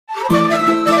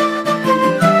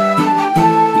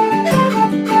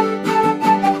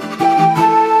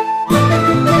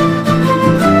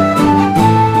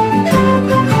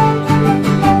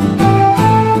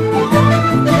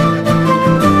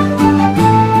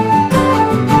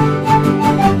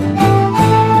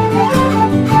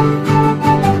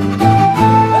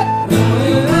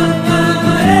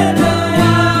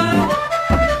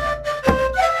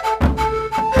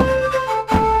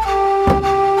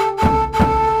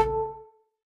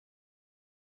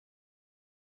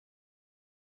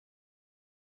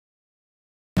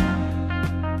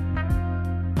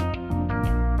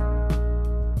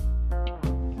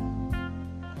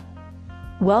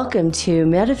Welcome to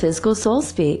Metaphysical Soul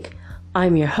Speak.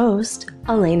 I'm your host,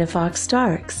 Elena Fox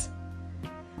Starks.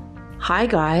 Hi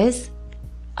guys.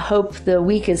 Hope the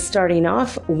week is starting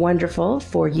off wonderful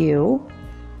for you.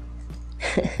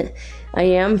 I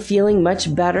am feeling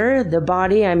much better. The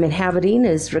body I'm inhabiting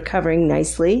is recovering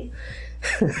nicely.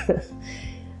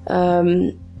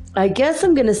 I guess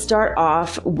I'm going to start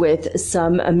off with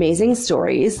some amazing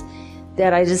stories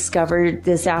that I discovered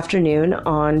this afternoon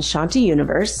on Shanti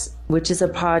Universe, which is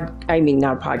not a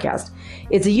podcast.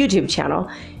 It's a YouTube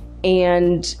channel,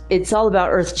 and it's all about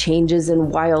earth changes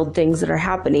and wild things that are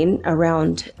happening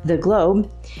around the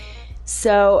globe.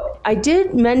 So I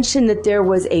did mention that there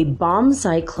was a bomb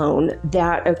cyclone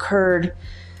that occurred,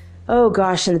 in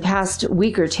the past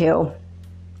week or two.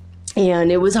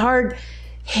 And it was hard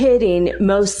hitting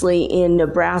mostly in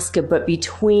Nebraska, but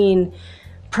between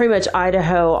pretty much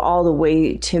Idaho all the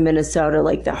way to Minnesota,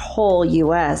 like the whole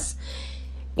U.S.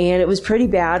 And it was pretty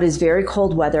bad. It was very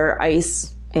cold weather,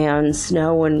 ice and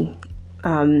snow, and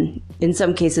in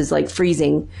some cases like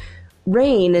freezing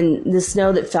rain. And the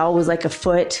snow that fell was like a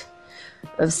foot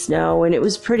of snow, and it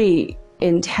was pretty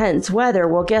intense weather.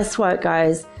 Well, guess what,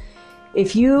 guys?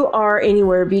 If you are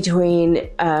anywhere between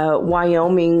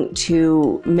Wyoming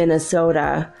to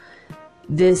Minnesota,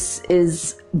 this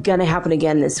is going to happen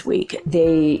again this week.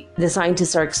 The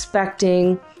scientists are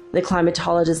expecting, the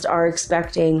climatologists are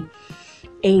expecting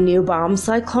a new bomb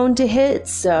cyclone to hit.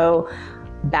 So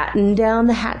batten down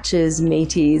the hatches,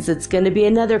 mateys. It's going to be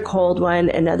another cold one,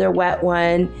 another wet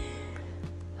one.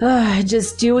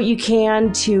 Just do what you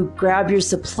can to grab your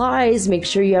supplies. Make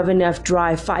sure you have enough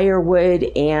dry firewood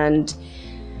and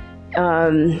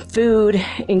food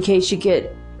in case you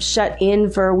get shut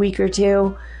in for a week or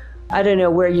two. I don't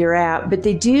know where you're at, but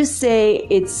they do say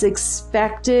it's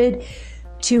expected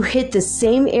to hit the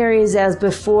same areas as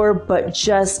before, but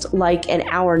just like an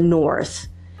hour north.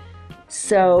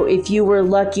 So if you were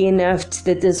lucky enough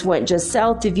that this went just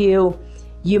south of you,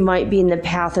 you might be in the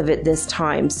path of it this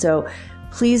time. So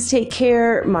please take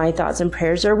care. My thoughts and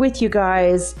prayers are with you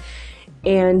guys,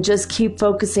 and just keep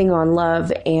focusing on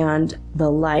love and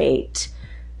the light.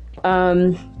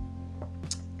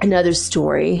 Another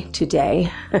story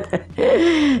today.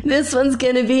 This one's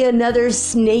going to be another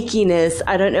snakiness.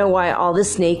 I don't know why all the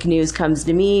snake news comes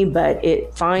to me, but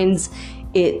it finds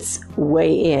its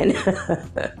way in.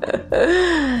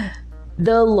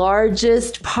 The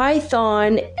largest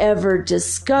python ever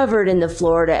discovered in the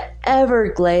Florida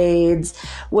Everglades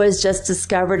was just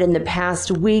discovered in the past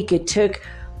week. It took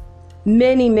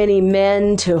many, many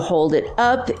men to hold it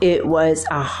up. It was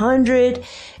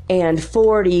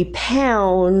 140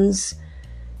 pounds.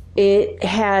 It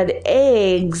had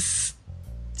eggs,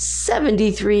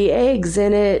 73 eggs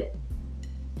in it.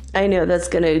 I know that's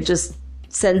going to just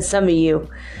send some of you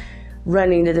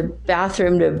running to the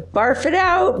bathroom to barf it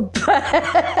out, but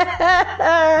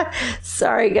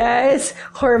sorry guys,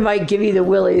 or it might give you the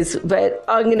willies. But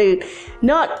I'm going to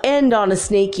not end on a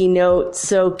snaky note,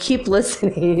 so keep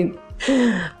listening.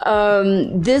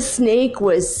 This snake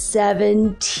was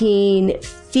 17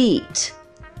 feet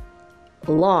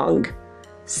long.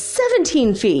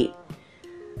 17 feet.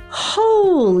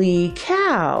 Holy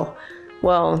cow.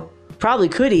 Well, probably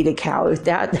could eat a cow if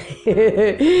that.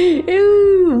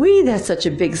 Ooh, that's such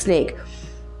a big snake.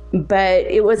 But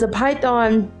it was a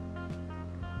python,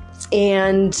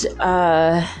 and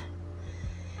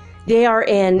they are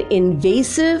an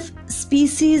invasive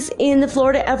species in the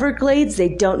Florida Everglades. They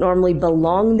don't normally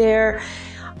belong there.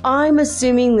 I'm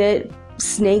assuming that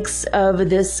snakes of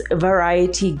this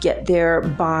variety get there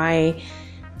by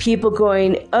people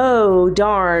going, oh,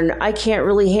 darn, I can't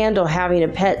really handle having a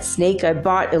pet snake I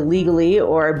bought illegally,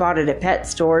 or I bought it at a pet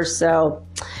store, so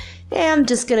I'm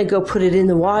just going to go put it in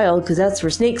the wild because that's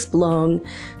where snakes belong.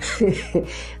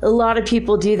 A lot of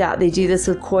people do that. They do this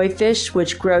with koi fish,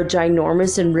 which grow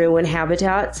ginormous and ruin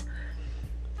habitats.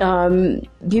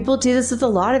 People do this with a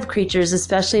lot of creatures,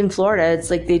 especially in Florida.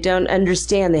 It's like they don't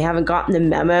understand. They haven't gotten the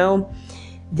memo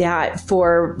that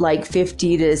for like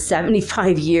 50 to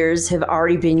 75 years have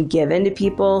already been given to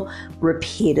people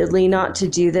repeatedly not to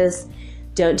do this.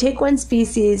 Don't take one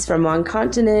species from one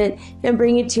continent and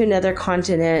bring it to another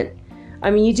continent.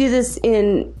 I mean, you do this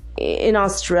in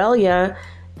Australia,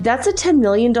 that's a $10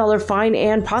 million fine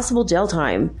and possible jail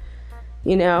time.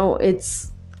 You know,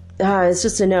 it's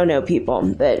just a no-no,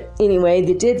 people. But anyway,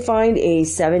 they did find a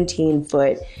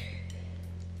 17-foot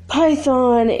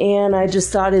python, and I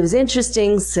just thought it was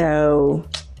interesting, so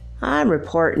I'm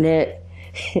reporting it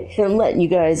and letting you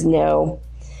guys know.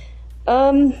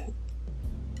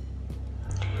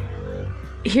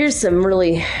 Here's some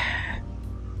really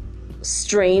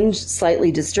strange,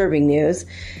 slightly disturbing news.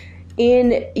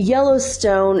 In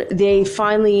Yellowstone,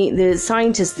 the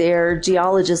scientists there,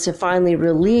 geologists, have finally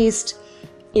released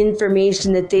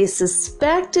information that they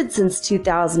suspected since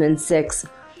 2006,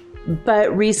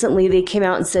 but recently they came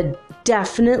out and said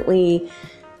definitely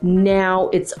now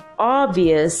it's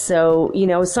obvious. So, you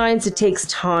know, science, it takes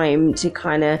time to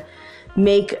kind of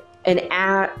make an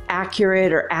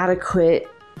accurate or adequate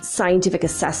scientific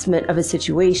assessment of a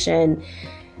situation.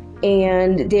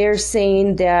 And they're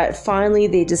saying that finally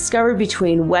they discovered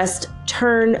between West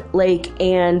Tern Lake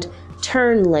and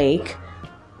Tern Lake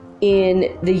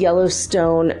in the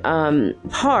Yellowstone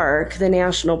Park, the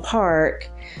national park,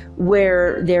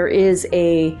 where there is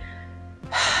the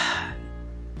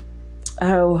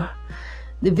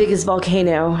biggest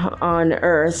volcano on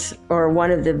Earth, or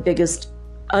one of the biggest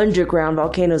underground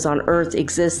volcanoes on Earth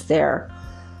exists there.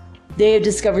 They have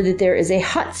discovered that there is a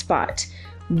hot spot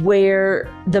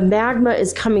where the magma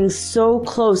is coming so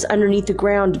close underneath the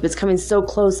ground, but it's coming so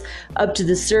close up to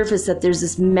the surface that there's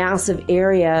this massive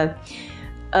area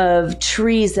of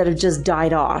trees that have just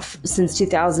died off since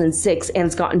 2006, and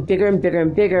it's gotten bigger and bigger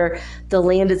and bigger. The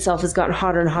land itself has gotten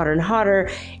hotter and hotter and hotter,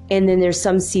 and then there's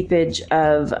some seepage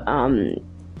of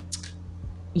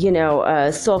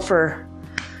sulfur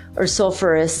or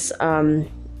sulfurous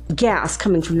gas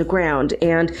coming from the ground.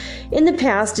 And in the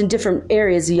past, in different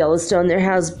areas of Yellowstone, there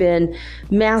has been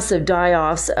massive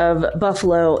die-offs of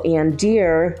buffalo and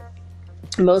deer,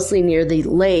 mostly near the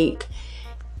lake.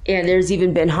 And there's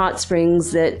even been hot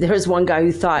springs that there was one guy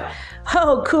who thought,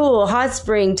 oh, cool, hot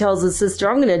spring, tells his sister,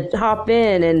 I'm going to hop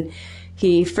in. And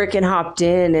he freaking hopped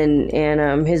in,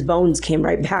 and his bones came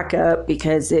right back up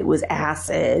because it was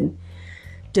acid.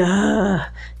 Duh.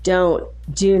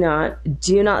 Do not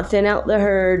thin out the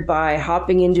herd by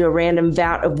hopping into a random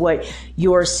vat of what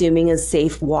you're assuming is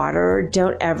safe water.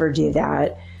 Don't ever do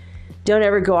that. Don't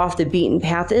ever go off the beaten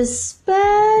path,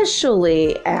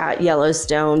 especially at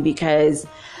Yellowstone, because,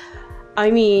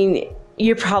 I mean,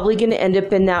 you're probably going to end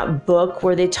up in that book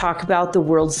where they talk about the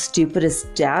world's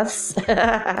stupidest deaths.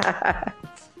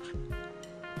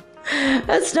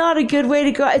 That's not a good way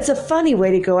to go. It's a funny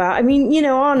way to go out. I mean, you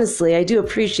know, honestly, I do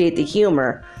appreciate the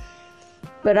humor.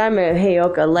 But I'm a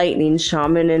Heyoka lightning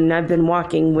shaman, and I've been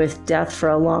walking with death for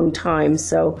a long time,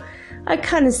 so I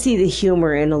kind of see the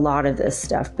humor in a lot of this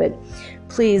stuff. But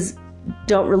please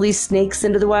don't release snakes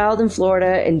into the wild in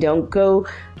Florida, and don't go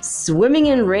swimming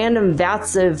in random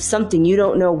vats of something you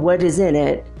don't know what is in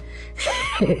it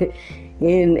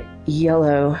in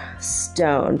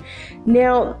Yellowstone.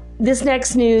 Now, this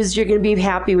next news, you're going to be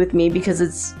happy with me because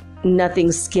it's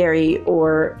nothing scary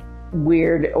or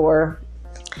weird or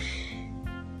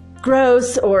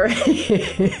gross or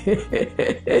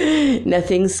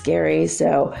nothing scary.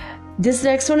 So this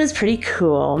next one is pretty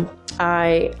cool.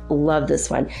 I love this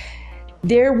one.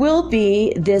 There will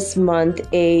be this month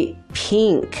a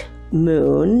pink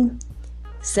moon.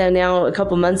 So now a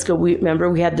couple months ago, we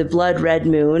had the blood red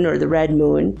moon, or the red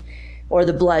moon, or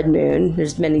the blood moon.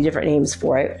 There's many different names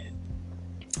for it.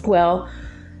 Well,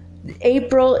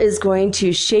 April is going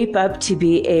to shape up to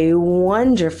be a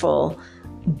wonderful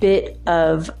bit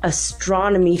of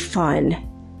astronomy fun.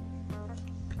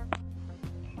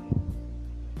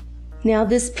 Now,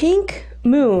 this pink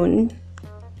moon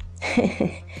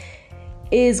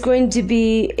is going to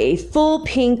be a full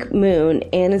pink moon,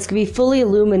 and it's going to be fully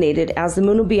illuminated, as the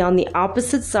moon will be on the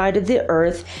opposite side of the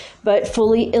earth, but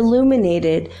fully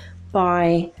illuminated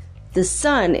by the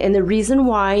sun. And the reason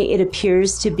why it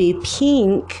appears to be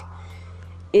pink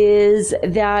is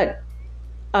that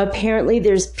apparently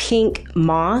there's pink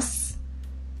moss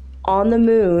on the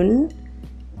moon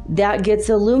that gets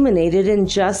illuminated in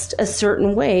just a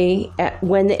certain way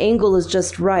when the angle is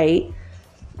just right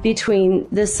between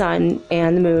the sun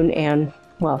and the moon and,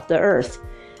 well, the earth.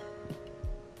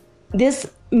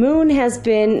 This moon has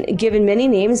been given many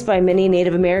names by many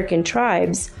Native American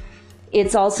tribes.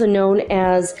 It's also known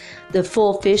as the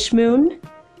full fish moon,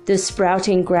 the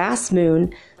sprouting grass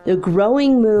moon, the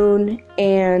growing moon,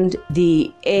 and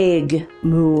the egg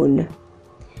moon.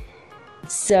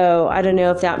 So I don't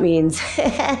know if that means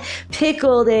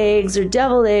pickled eggs or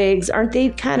deviled eggs. Aren't they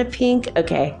kind of pink?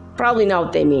 Okay, probably not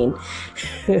what they mean.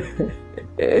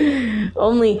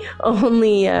 Only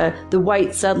the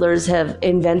white settlers have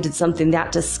invented something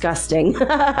that disgusting.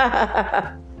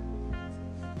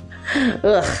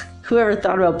 Ugh, whoever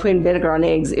thought about putting vinegar on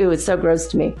eggs? Ew, it's so gross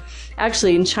to me.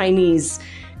 Actually, in Chinese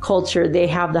culture, they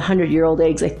have the 100-year-old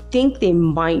eggs. I think they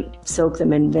might soak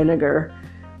them in vinegar.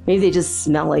 Maybe they just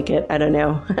smell like it. I don't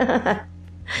know.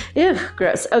 Ew,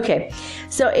 gross. Okay,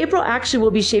 so April actually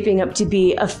will be shaping up to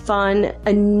be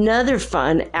another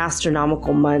fun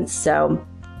astronomical month. So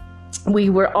we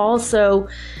are also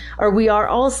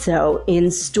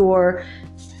in store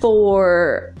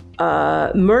for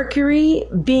Mercury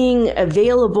being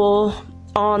available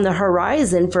on the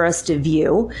horizon for us to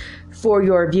view for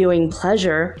your viewing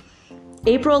pleasure.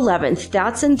 April 11th,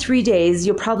 that's in 3 days.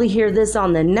 You'll probably hear this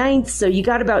on the 9th, so you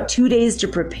got about 2 days to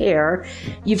prepare.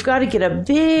 You've got to get up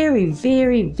very,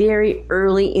 very, very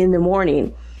early in the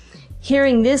morning.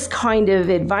 Hearing this kind of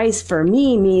advice for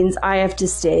me means I have to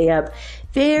stay up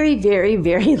very, very,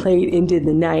 very late into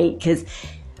the night because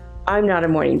I'm not a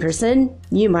morning person.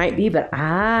 You might be, but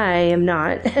I am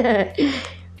not.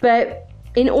 But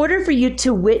in order for you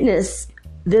to witness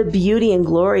the beauty and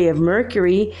glory of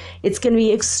Mercury, it's going to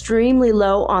be extremely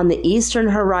low on the eastern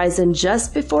horizon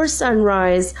just before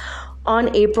sunrise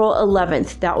on April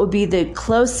 11th. That will be the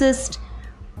closest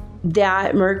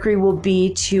that Mercury will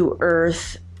be to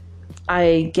Earth,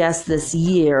 I guess, this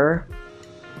year.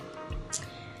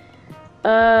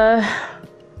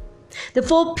 The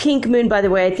full pink moon, by the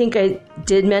way, I think I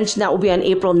did mention that will be on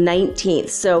April 19th.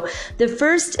 So the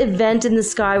first event in the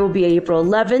sky will be April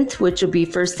 11th, which will be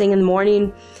first thing in the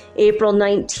morning. April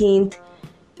 19th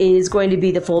is going to be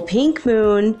the full pink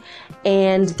moon.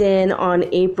 And then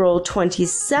on April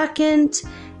 22nd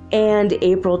and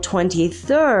April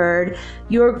 23rd,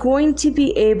 you're going to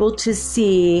be able to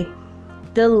see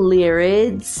the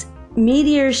Lyrids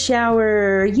meteor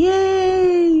shower.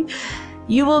 Yay!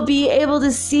 You will be able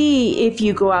to see, if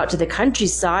you go out to the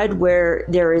countryside where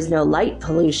there is no light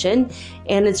pollution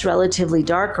and it's relatively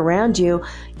dark around you,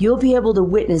 you'll be able to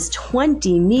witness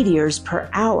 20 meteors per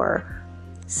hour.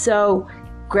 So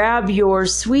grab your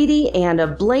sweetie and a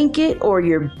blanket or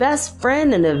your best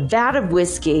friend and a vat of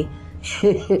whiskey,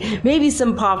 maybe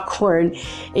some popcorn,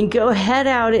 and go head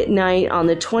out at night on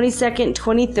the 22nd,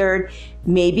 23rd.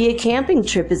 Maybe a camping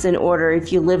trip is in order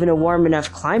if you live in a warm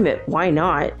enough climate. Why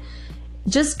not?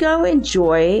 Just go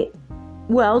enjoy,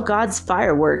 God's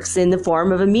fireworks in the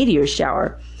form of a meteor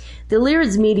shower. The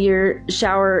Lyrids meteor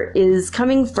shower is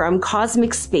coming from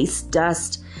cosmic space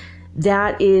dust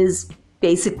that is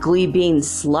basically being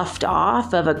sloughed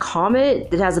off of a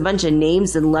comet that has a bunch of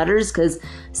names and letters because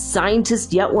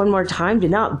scientists yet one more time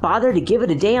did not bother to give it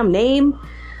a damn name.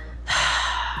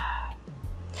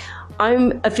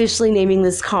 I'm officially naming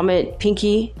this comet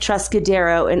Pinky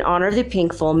Truscadero in honor of the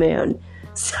pink full moon.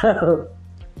 So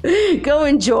go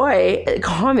enjoy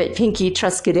Comet Pinky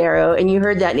Truscadero. And you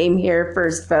heard that name here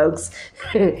first, folks.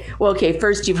 Well, okay,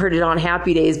 first you've heard it on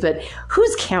Happy Days, but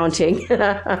who's counting?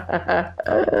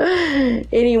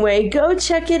 Anyway, go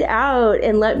check it out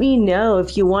and let me know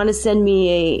if you want to send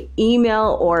me an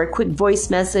email or a quick voice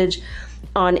message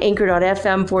on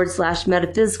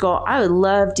anchor.fm/metaphysical. I would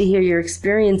love to hear your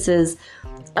experiences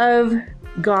of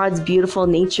God's beautiful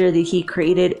nature that He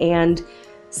created and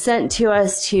sent to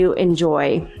us to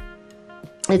enjoy.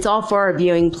 It's all for our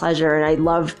viewing pleasure, and I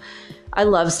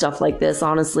love stuff like this.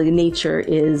 Honestly, nature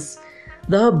is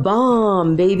the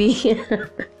bomb, baby.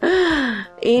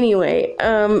 Anyway,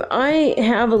 I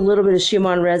have a little bit of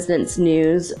Schumann resonance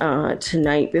news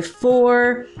tonight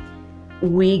before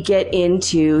we get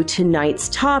into tonight's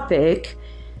topic,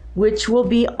 which will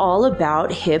be all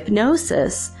about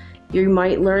hypnosis. You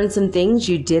might learn some things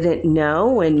you didn't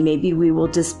know, and maybe we will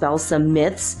dispel some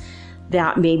myths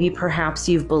that maybe perhaps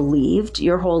you've believed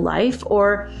your whole life,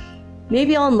 or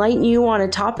maybe I'll enlighten you on a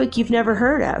topic you've never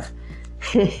heard of.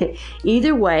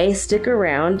 Either way, stick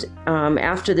around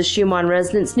after the Schumann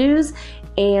Resonance News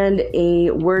and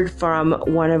a word from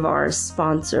one of our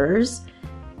sponsors.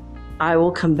 I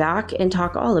will come back and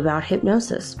talk all about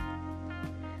hypnosis.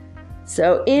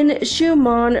 So in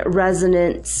Schumann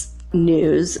Resonance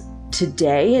News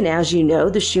today, and as you know,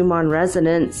 the Schumann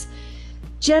resonance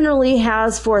generally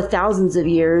has for thousands of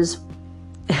years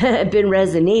been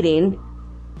resonating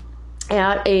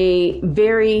at a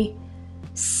very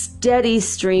steady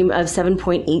stream of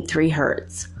 7.83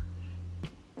 hertz.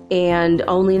 And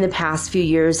only in the past few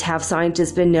years have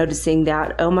scientists been noticing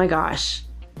that, oh my gosh,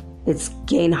 It's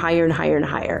getting higher and higher and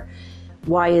higher.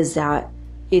 Why is that?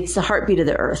 It's the heartbeat of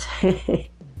the earth.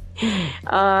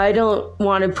 I don't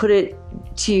want to put it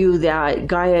to you that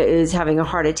Gaia is having a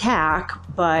heart attack,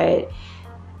 but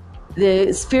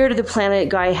the spirit of the planet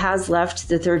Gaia has left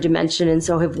the third dimension, and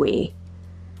so have we.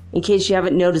 In case you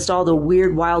haven't noticed all the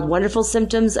weird, wild, wonderful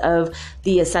symptoms of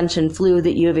the ascension flu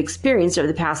that you have experienced over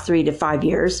the past 3 to 5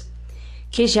 years,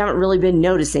 in case you haven't really been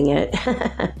noticing it.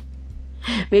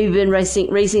 Maybe you've been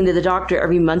racing to the doctor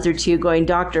every month or two going,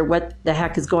 "Doctor, what the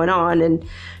heck is going on?" And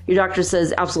your doctor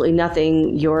says absolutely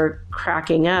nothing. You're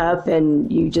cracking up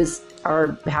and you just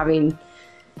are having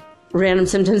random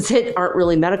symptoms that aren't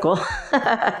really medical.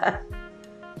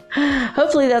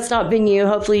 Hopefully that's not been you.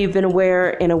 Hopefully you've been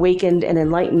aware and awakened and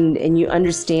enlightened, and you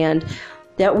understand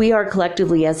that we are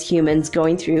collectively as humans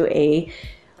going through a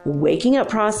waking up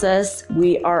process.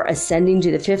 We are ascending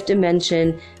to the fifth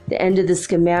dimension. The end of the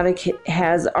schematic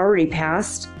has already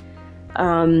passed.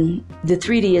 The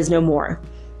 3D is no more.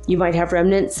 You might have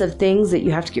remnants of things that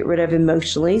you have to get rid of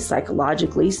emotionally,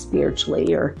 psychologically,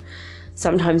 spiritually, or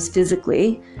sometimes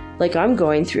physically. Like I'm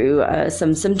going through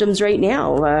some symptoms right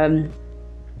now.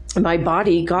 My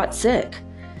body got sick.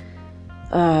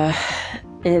 And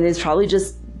it's probably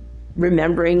just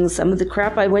remembering some of the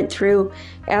crap I went through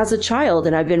as a child.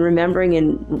 And I've been remembering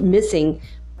and missing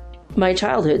my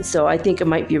childhood. So I think it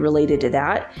might be related to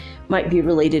that. Might be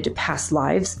related to past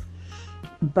lives.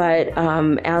 But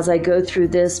as I go through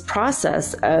this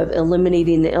process of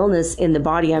eliminating the illness in the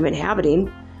body I'm inhabiting,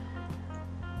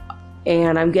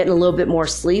 and I'm getting a little bit more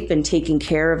sleep and taking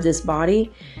care of this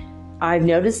body, I've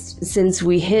noticed since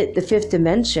we hit the fifth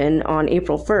dimension on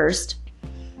April 1st,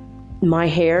 my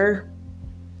hair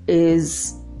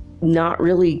is not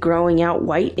really growing out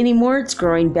white anymore. It's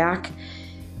growing back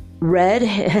red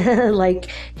like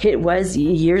it was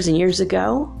years and years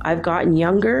ago. I've gotten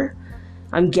younger.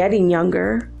 I'm getting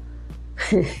younger.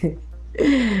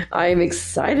 I'm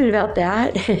excited about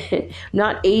that.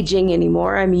 Not aging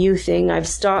anymore. I'm youthing. I've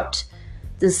stopped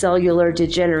the cellular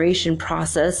degeneration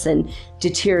process and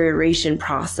deterioration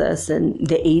process, and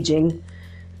the aging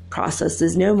process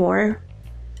is no more.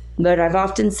 But I've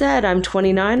often said I'm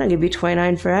 29. I'm going to be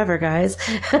 29 forever, guys.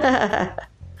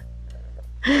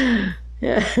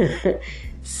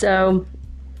 So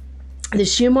the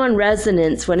Schumann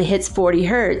resonance, when it hits 40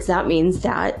 hertz, that means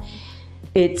that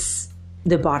it's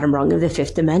the bottom rung of the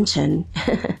fifth dimension.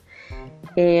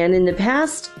 And in the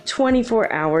past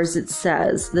 24 hours, it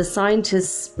says, the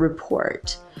scientists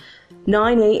report,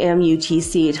 9 a.m.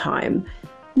 UTC time.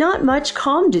 Not much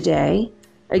calm today.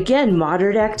 Again,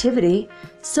 moderate activity.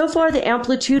 So far, the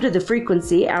amplitude of the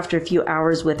frequency after a few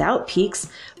hours without peaks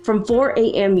from 4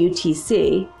 a.m.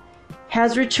 UTC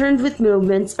has returned with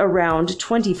movements around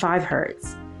 25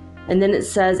 hertz. And then it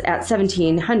says at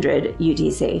 1700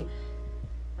 UTC.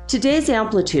 Today's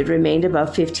amplitude remained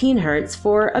above 15 hertz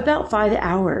for about 5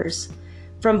 hours,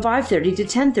 from 5:30 to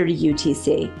 10:30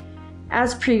 UTC.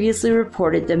 As previously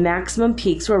reported, the maximum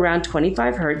peaks were around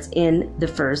 25 hertz in the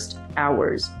first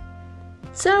hours.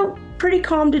 So, pretty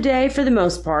calm today for the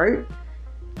most part.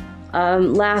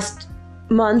 Last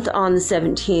month on the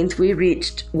 17th, we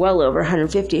reached well over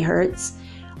 150 hertz.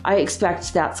 I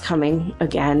expect that's coming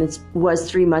again. It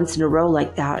was 3 months in a row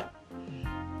like that.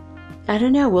 I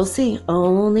don't know. We'll see.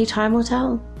 Only time will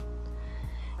tell.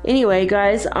 Anyway,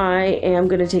 guys, I am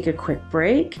going to take a quick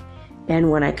break. And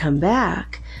when I come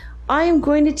back, I am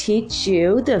going to teach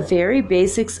you the very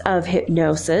basics of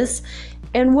hypnosis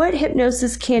and what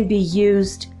hypnosis can be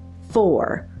used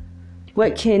for.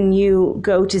 What can you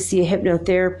go to see a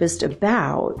hypnotherapist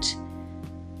about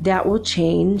that will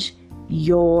change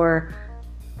your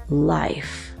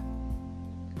life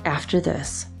after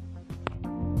this.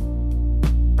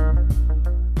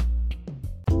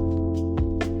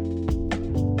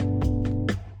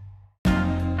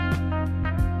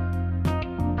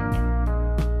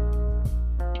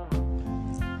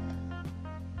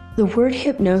 The word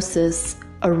hypnosis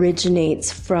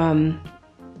originates from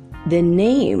the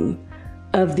name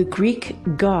of the Greek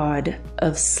god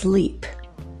of sleep,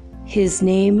 his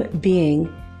name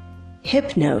being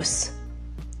Hypnos.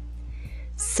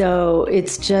 So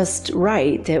it's just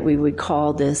right that we would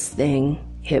call this thing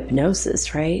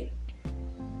hypnosis, right?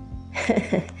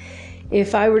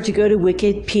 If I were to go to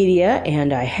Wikipedia,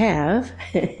 and I have,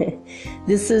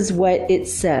 this is what it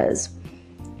says.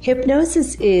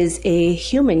 Hypnosis is a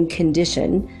human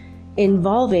condition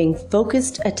involving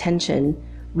focused attention,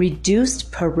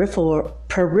 reduced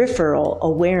peripheral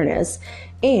awareness,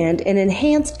 and an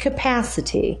enhanced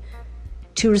capacity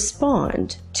to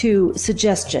respond to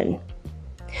suggestion.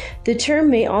 The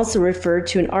term may also refer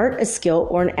to an art, a skill,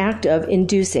 or an act of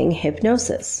inducing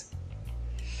hypnosis.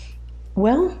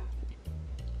 Well,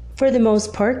 for the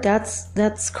most part,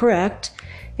 that's correct,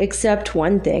 except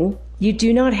one thing. You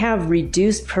do not have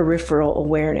reduced peripheral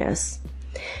awareness.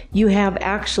 You have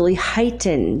actually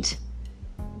heightened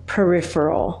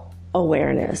peripheral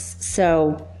awareness.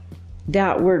 So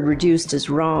that word reduced is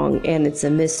wrong, and it's a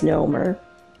misnomer.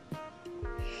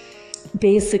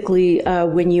 Basically,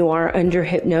 when you are under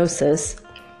hypnosis,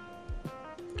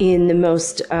 in the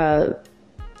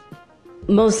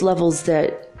most levels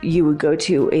that you would go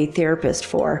to a therapist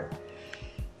for,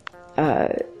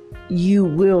 you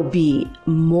will be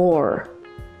more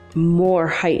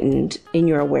heightened in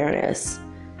your awareness.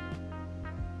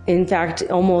 In fact,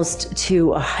 almost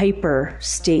to a hyper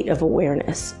state of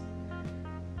awareness.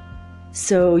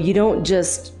 So you don't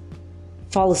just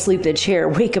fall asleep in the chair,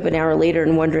 wake up an hour later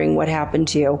and wondering what happened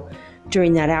to you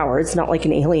during that hour. It's not like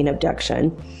an alien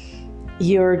abduction.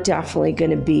 You're definitely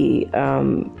going to be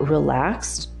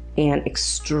relaxed and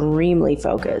extremely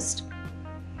focused.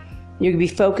 You're going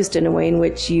to be focused in a way in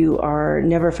which you are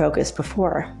never focused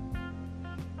before.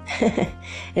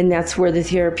 And that's where the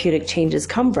therapeutic changes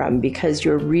come from, because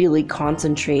you're really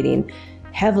concentrating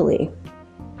heavily.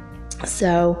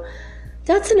 So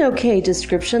that's an okay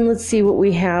description. Let's see what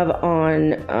we have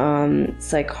on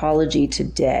Psychology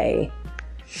Today.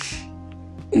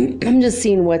 I'm just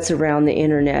seeing what's around the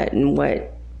internet and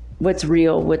what's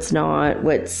real, what's not,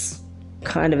 what's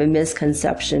kind of a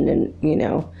misconception,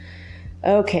 and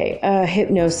Okay,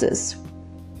 hypnosis.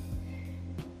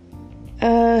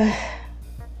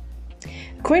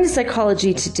 According to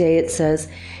Psychology Today, it says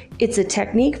it's a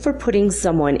technique for putting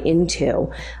someone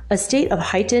into a state of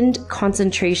heightened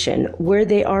concentration where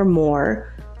they are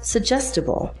more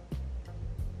suggestible.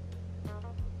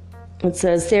 It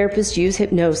says therapists use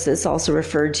hypnosis, also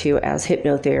referred to as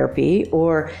hypnotherapy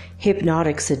or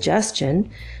hypnotic suggestion,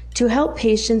 to help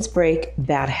patients break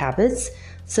bad habits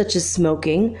such as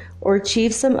smoking or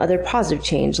achieve some other positive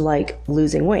change like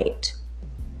losing weight.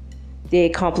 They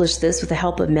accomplish this with the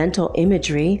help of mental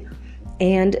imagery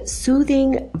and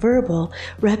soothing verbal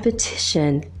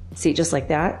repetition. See, just like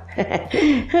that,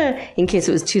 in case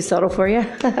it was too subtle for you,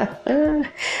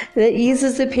 that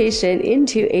eases the patient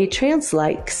into a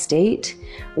trance-like state.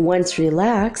 Once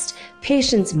relaxed,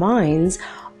 patients' minds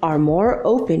are more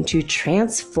open to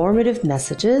transformative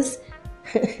messages.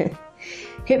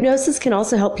 Hypnosis can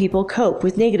also help people cope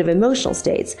with negative emotional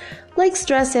states like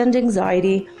stress and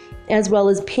anxiety, as well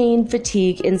as pain,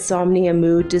 fatigue, insomnia,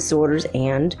 mood disorders,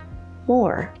 and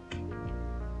more.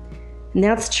 And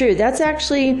that's true. That's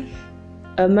actually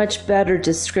a much better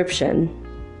description.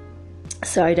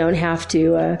 So I don't have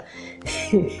to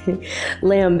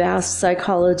lambast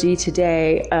Psychology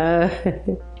Today.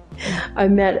 I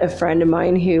met a friend of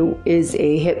mine who is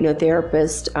a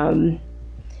hypnotherapist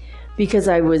because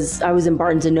I was in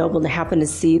Barnes & Noble and I happened to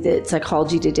see that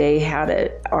Psychology Today had an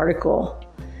article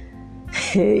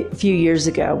a few years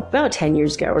ago, about 10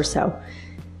 years ago or so,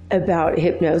 about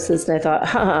hypnosis. And I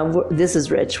thought, this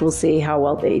is rich. We'll see how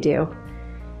well they do.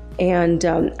 And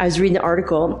I was reading the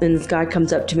article, and this guy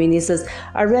comes up to me and he says,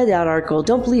 I read that article.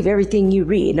 Don't believe everything you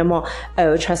read. And I'm all,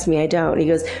 oh, trust me, I don't. And he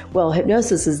goes, well,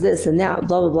 hypnosis is this and that,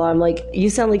 blah, blah, blah. I'm like, you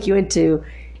sound like you went to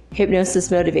Hypnosis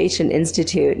Motivation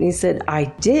Institute. And he said, I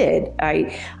did.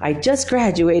 I just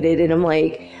graduated. And I'm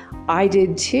like, I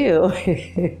did too.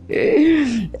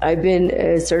 I've been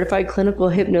a certified clinical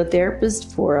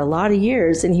hypnotherapist for a lot of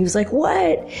years. And he was like,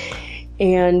 what?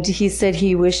 And he said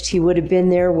he wished he would have been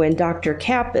there when Dr.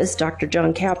 Kappas, Dr.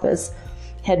 John Kappas,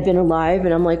 had been alive.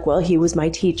 And I'm like, well, he was my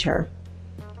teacher.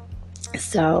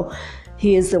 So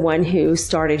he is the one who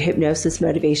started Hypnosis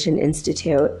Motivation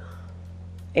Institute.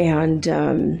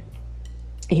 And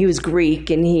he was Greek,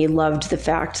 and he loved the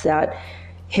fact that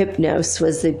Hypnos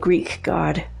was the Greek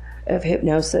god of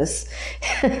hypnosis.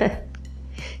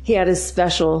 He had a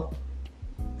special,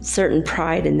 certain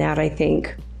pride in that, I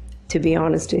think, to be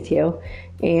honest with you.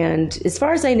 And as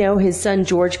far as I know, his son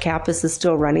George Kappas is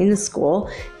still running the school.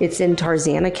 It's in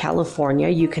Tarzana, California.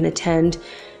 You can attend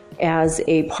as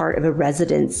a part of a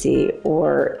residency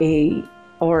or in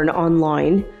an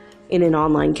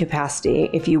online capacity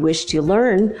if you wish to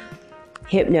learn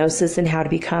hypnosis and how to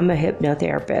become a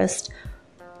hypnotherapist.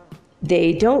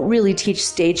 They don't really teach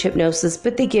stage hypnosis,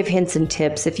 but they give hints and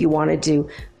tips if you wanted to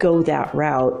go that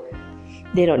route.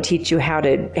 They don't teach you how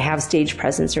to have stage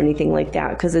presence or anything like that,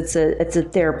 because it's a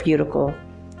therapeutical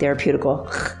to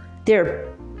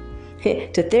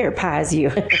therapize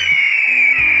you.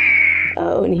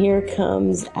 Oh, and here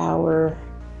comes our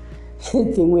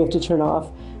thing we have to turn off.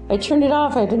 I turned it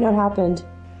off. I didn't know what happened.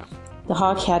 The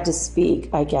hawk had to speak,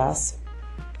 I guess.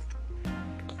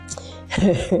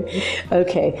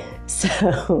 Okay,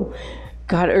 so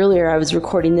God, earlier I was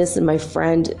recording this and my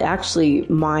friend, actually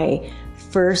my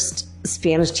first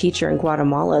Spanish teacher in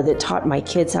Guatemala that taught my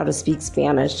kids how to speak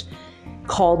Spanish,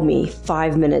 called me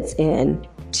 5 minutes in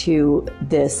to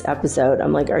this episode.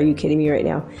 I'm like, are you kidding me right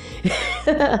now?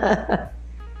 But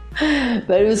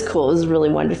it was cool. It was really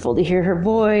wonderful to hear her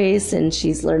voice, and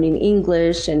she's learning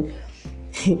English. And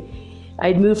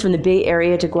I'd moved from the Bay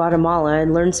Area to Guatemala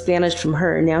and learned Spanish from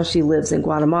her. And now she lives in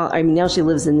Guatemala. I mean, now she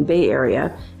lives in the Bay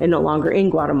Area and no longer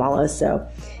in Guatemala. So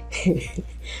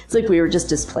it's like we were just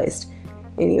displaced.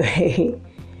 Anyway,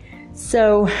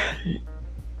 so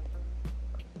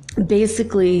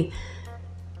basically,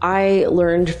 I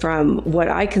learned from what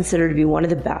I consider to be one of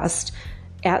the best.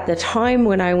 At the time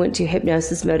when I went to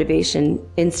Hypnosis Motivation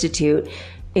Institute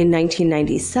in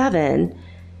 1997,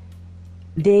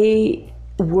 they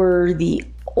were the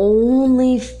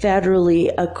only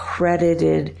federally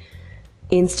accredited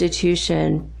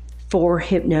institution for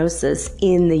hypnosis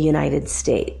in the United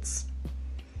States.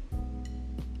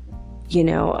 You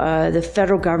know, the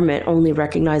federal government only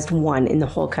recognized one in the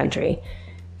whole country,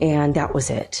 and that was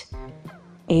it.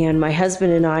 And my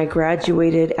husband and I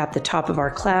graduated at the top of our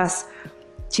class.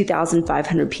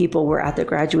 2,500 people were at the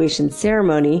graduation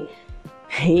ceremony.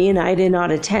 He and I did not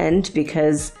attend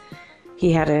because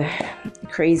he had a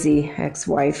crazy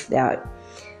ex-wife that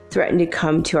threatened to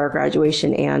come to our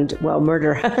graduation and, well,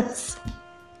 murder us.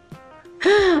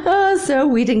 So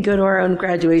we didn't go to our own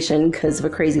graduation because of a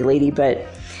crazy lady, but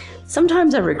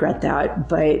sometimes I regret that,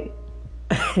 but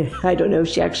I don't know if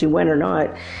she actually went or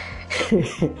not.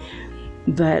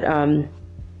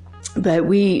 But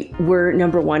we were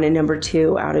number one and number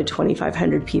two out of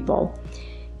 2,500 people.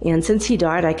 And since he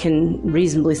died, I can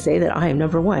reasonably say that I am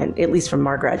number one, at least from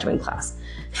our graduating class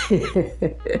of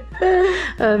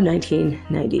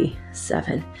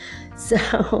 1997.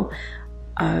 So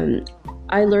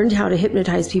I learned how to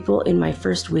hypnotize people in my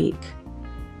first week.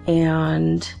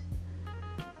 And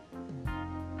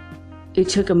it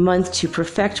took a month to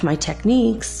perfect my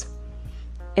techniques.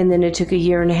 And then it took a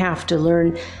year and a half to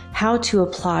learn how to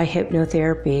apply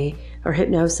hypnotherapy or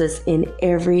hypnosis in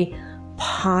every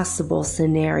possible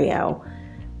scenario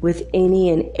with any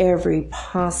and every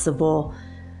possible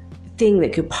thing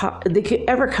that could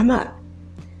ever come up.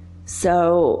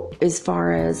 So as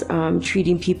far as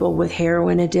treating people with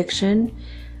heroin addiction,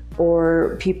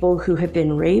 or people who have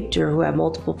been raped or who have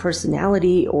multiple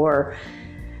personality or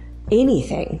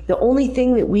anything, the only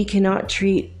thing that we cannot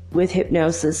treat with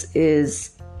hypnosis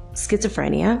is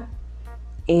schizophrenia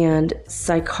and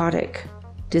psychotic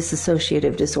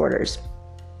dissociative disorders.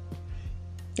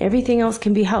 Everything else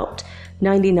can be helped.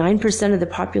 99% of the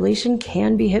population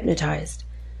can be hypnotized.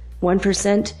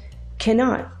 1%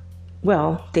 cannot.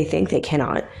 Well, they think they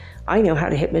cannot. I know how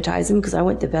to hypnotize them because I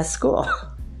went to the best school.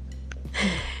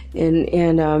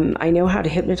 and I know how to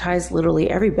hypnotize literally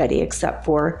everybody except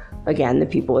for, again, the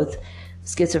people with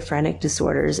schizophrenic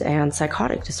disorders and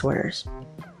psychotic disorders.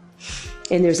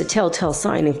 And there's a telltale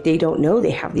sign if they don't know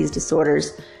they have these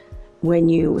disorders. When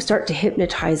you start to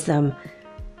hypnotize them,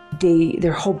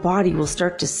 their whole body will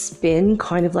start to spin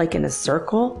kind of like in a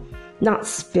circle. Not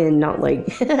spin, not like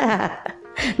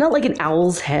not like an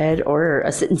owl's head or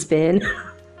a sit and spin.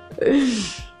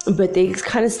 But they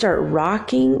kind of start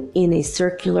rocking in a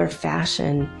circular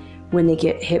fashion when they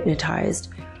get hypnotized.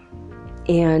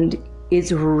 And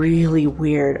it's really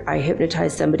weird. I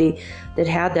hypnotized somebody that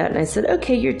had that, and I said,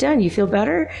 okay, you're done. You feel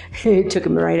better? It took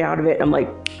him right out of it. I'm like,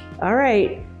 all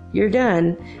right, you're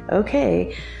done.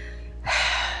 Okay.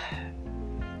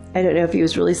 I don't know if he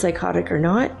was really psychotic or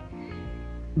not,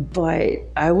 but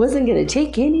I wasn't going to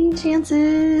take any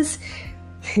chances.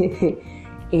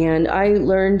 And I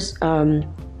learned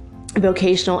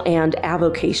vocational and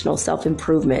avocational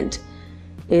self-improvement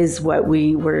is what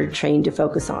we were trained to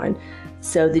focus on.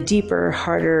 So the deeper,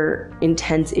 harder,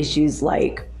 intense issues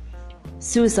like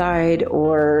suicide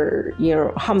or,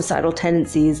 homicidal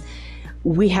tendencies,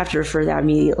 we have to refer that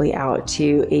immediately out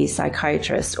to a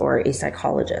psychiatrist or a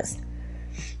psychologist.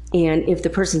 And if the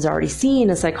person's already seen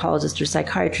a psychologist or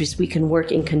psychiatrist, we can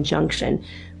work in conjunction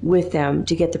with them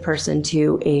to get the person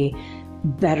to a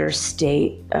better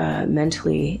state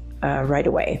mentally right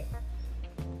away.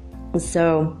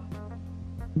 So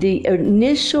the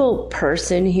initial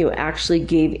person who actually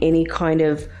gave any kind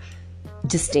of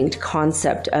distinct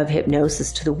concept of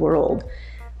hypnosis to the world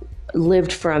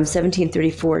lived from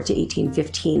 1734 to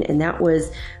 1815, and that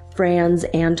was Franz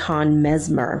Anton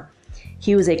Mesmer.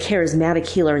 He was a charismatic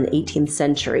healer in the 18th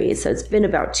century, so it's been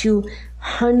about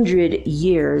 200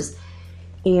 years,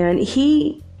 and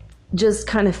he just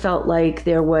kind of felt like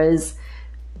there was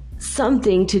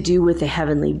something to do with the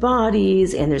heavenly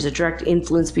bodies, and there's a direct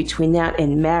influence between that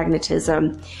and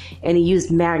magnetism. And he used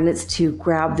magnets to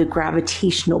grab the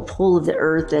gravitational pull of the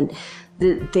earth and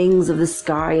the things of the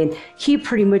sky, and he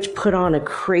pretty much put on a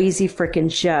crazy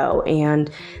freaking show.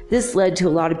 And this led to a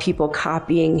lot of people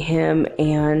copying him,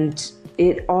 and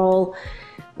it all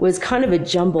was kind of a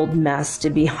jumbled mess, to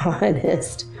be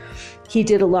honest. He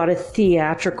did a lot of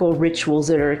theatrical rituals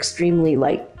that are extremely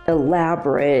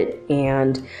elaborate,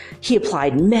 and he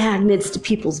applied magnets to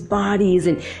people's bodies,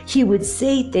 and he would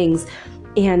say things.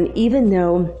 And even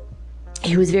though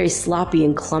he was very sloppy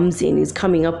and clumsy, and he's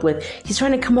trying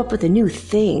to come up with a new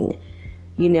thing,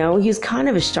 he was kind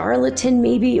of a charlatan,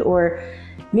 maybe, or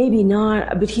maybe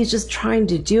not, but he's just trying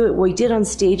to do it. Well, he did on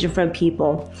stage in front of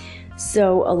people.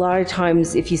 So a lot of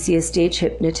times if you see a stage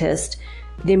hypnotist,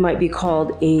 they might be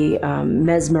called a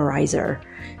mesmerizer,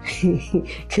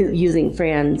 using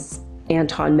Franz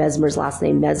Anton Mesmer's last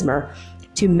name, Mesmer.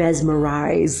 To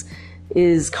mesmerize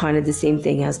is kind of the same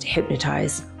thing as to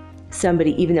hypnotize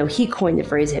somebody, even though he coined the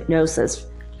phrase hypnosis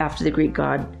after the Greek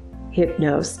god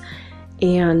Hypnos.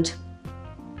 And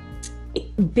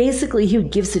basically he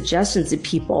would give suggestions to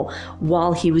people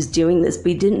while he was doing this,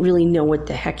 but he didn't really know what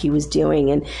the heck he was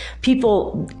doing. And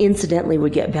people incidentally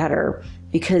would get better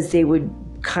because they would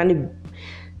kind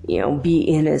of be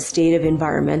in a state of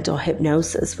environmental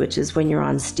hypnosis, which is when you're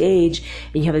on stage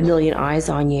and you have a million eyes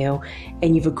on you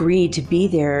and you've agreed to be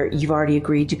there. You've already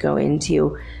agreed to go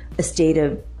into a state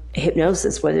of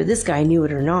hypnosis, whether this guy knew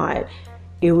it or not.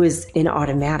 It was an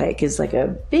automatic. It's like a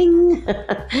bing.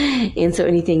 And so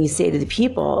anything you say to the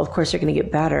people, of course, you're going to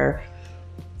get better,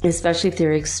 especially if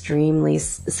they're extremely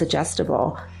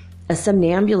suggestible. A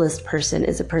somnambulist person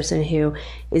is a person who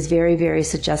is very, very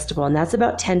suggestible, and that's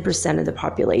about 10% of the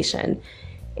population.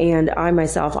 And I am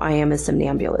a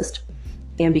somnambulist.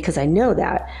 And because I know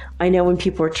that, I know when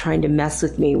people are trying to mess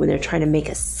with me, when they're trying to make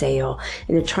a sale,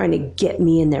 and they're trying to get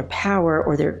me in their power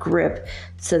or their grip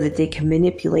so that they can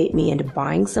manipulate me into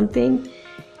buying something.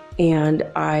 And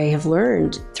I have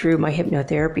learned through my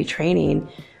hypnotherapy training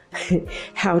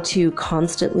how to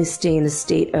constantly stay in a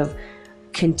state of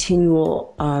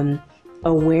continual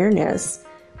awareness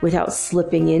without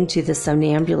slipping into the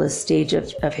somnambulist stage of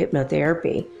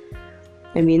hypnotherapy.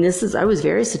 I mean, I was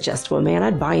very suggestible, man.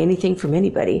 I'd buy anything from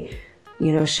anybody,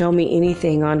 show me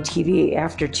anything on TV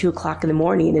after 2:00 in the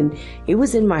morning, and it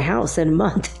was in my house in a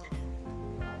month.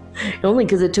 Only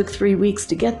because it took 3 weeks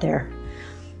to get there.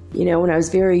 When I was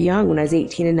very young, when I was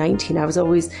 18 and 19, I was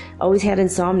always had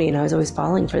insomnia, and I was always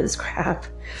falling for this crap.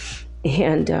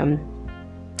 And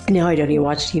now I don't even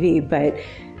watch TV, but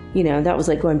that was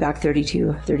like going back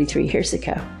 32, 33 years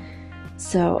ago.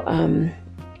 So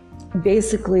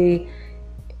basically,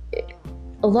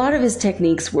 a lot of his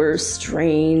techniques were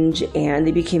strange, and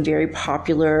they became very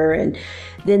popular, and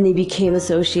then they became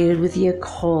associated with the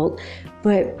occult.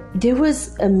 But there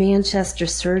was a Manchester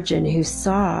surgeon who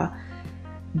saw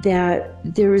that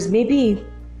there was maybe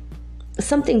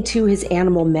something to his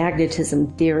animal magnetism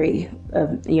theory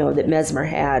of, that Mesmer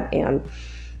had, and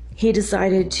he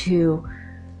decided to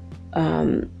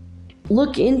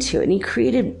look into it, and he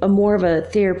created a more of a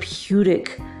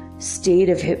therapeutic state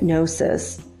of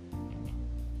hypnosis.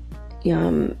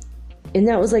 And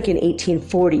that was like in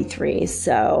 1843.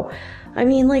 So,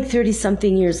 30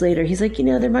 something years later, he's like,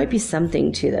 there might be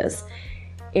something to this.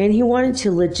 And he wanted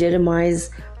to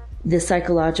legitimize the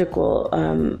psychological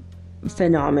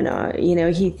phenomena.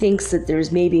 He thinks that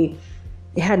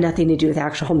it had nothing to do with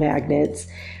actual magnets,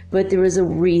 but there was a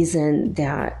reason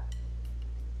that,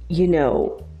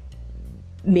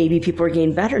 maybe people were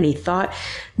getting better. And he thought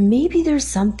maybe there's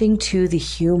something to the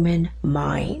human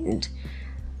mind.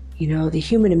 The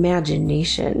human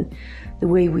imagination, the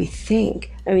way we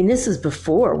think. This is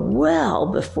well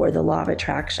before the law of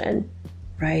attraction,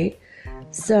 right?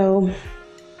 So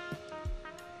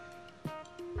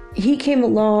he came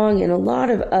along, and a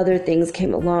lot of other things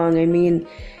came along.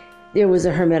 There was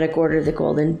a Hermetic Order of the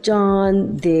Golden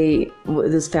Dawn. It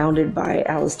was founded by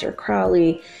Aleister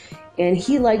Crowley. And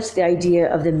he liked the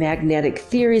idea of the magnetic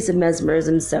theories of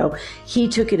mesmerism, so he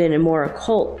took it in a more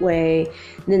occult way.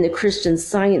 And then the Christian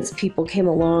Science people came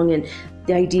along, and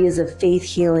the ideas of faith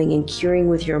healing and curing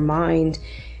with your mind.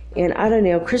 And I don't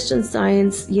know, Christian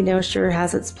Science, sure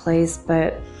has its place,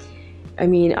 but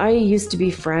I used to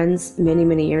be friends many,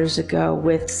 many years ago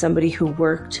with somebody who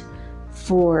worked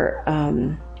for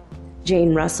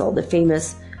Jane Russell, the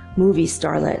famous movie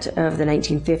starlet of the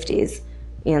 1950s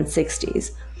and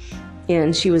 60s.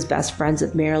 And she was best friends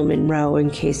with Marilyn Monroe,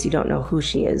 in case you don't know who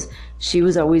she is. She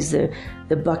was always the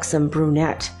buxom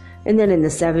brunette And then in the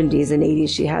 70s and 80s,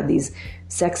 she had these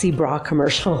sexy bra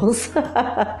commercials.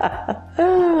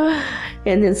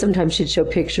 And then sometimes she'd show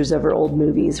pictures of her old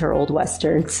movies, her old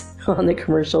Westerns on the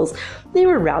commercials. They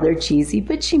were rather cheesy,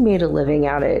 but she made a living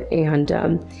at it. And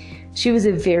she was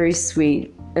a very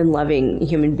sweet and loving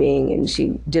human being, and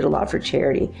she did a lot for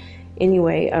charity.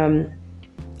 Anyway,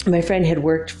 my friend had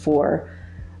worked for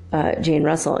Jane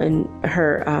Russell, and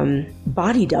her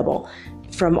body double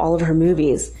from all of her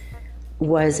movies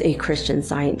was a Christian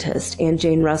Scientist. And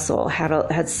Jane Russell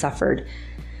had suffered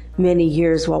many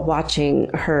years while watching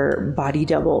her body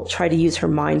double try to use her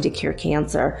mind to cure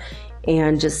cancer,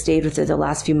 and just stayed with her the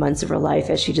last few months of her life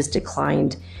as she just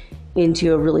declined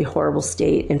into a really horrible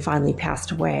state and finally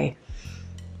passed away.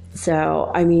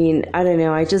 So, I mean, I don't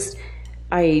know. I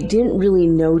didn't really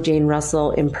know Jane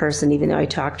Russell in person, even though I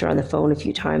talked to her on the phone a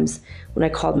few times when I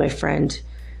called my friend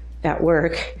at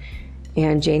work,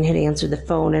 and Jane had answered the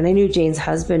phone. And I knew Jane's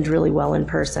husband really well in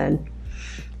person.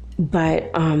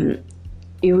 But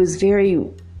it was very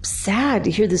sad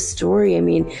to hear the story. I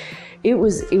mean, it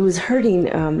was hurting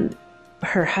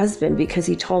her husband, because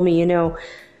he told me,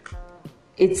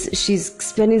 she's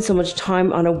spending so much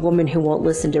time on a woman who won't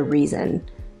listen to reason.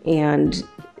 And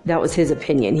that was his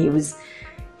opinion. He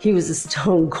was a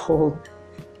stone cold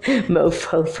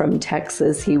mofo from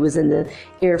Texas. He was in the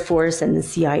Air Force and the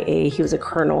CIA. He was a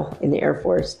colonel in the Air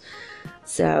Force.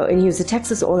 So, and he was a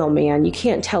Texas oil man. You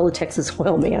can't tell a Texas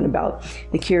oil man about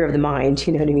the cure of the mind,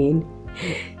 you know what I mean?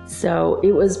 So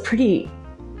it was pretty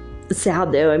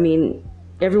sad, though. I mean,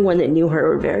 everyone that knew her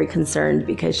were very concerned,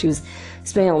 because she was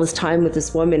spending all this time with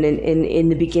this woman, and in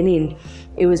the beginning,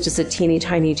 it was just a teeny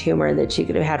tiny tumor that she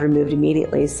could have had removed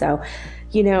immediately. So,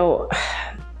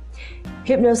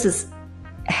 hypnosis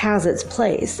has its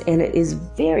place, and it is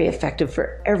very effective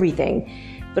for everything.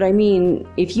 But I mean,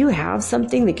 if you have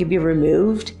something that could be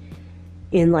removed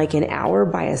in like an hour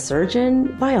by a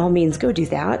surgeon, by all means, go do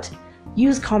that.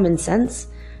 Use common sense.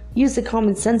 Use the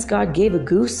common sense God gave a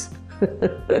goose.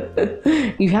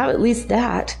 You have at least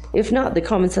that. If not, the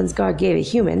common sense God gave a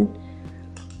human.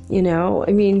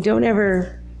 I mean, don't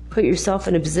ever put yourself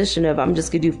in a position of, I'm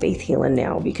just going to do faith healing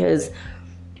now, because,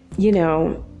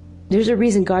 there's a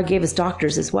reason God gave us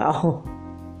doctors as well.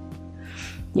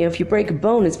 If you break a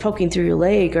bone, it's poking through your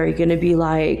leg. Are you going to be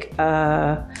like,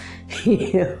 I'm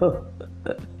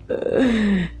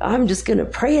just going to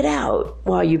pray it out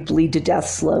while you bleed to death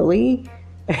slowly?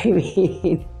 I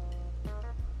mean,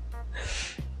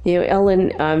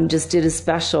 Ellen just did a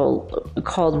special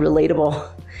called Relatable.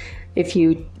 If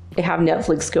you have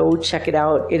Netflix, go check it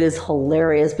out. It is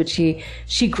hilarious. But she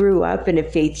grew up in a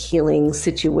faith healing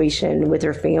situation with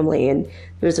her family, and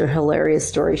there's a hilarious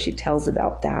story she tells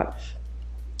about that.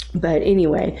 But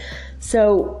anyway,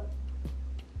 so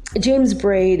James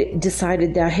Braid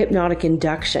decided that hypnotic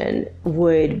induction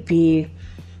would be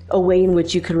a way in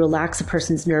which you could relax a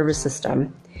person's nervous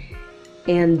system,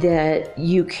 and that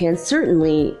you can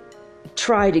certainly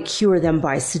try to cure them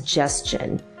by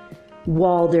suggestion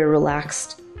while their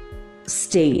relaxed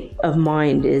state of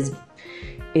mind is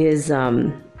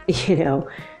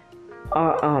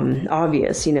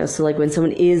obvious. So like when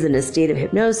someone is in a state of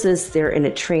hypnosis, they're in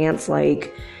a trance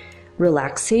like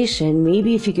relaxation.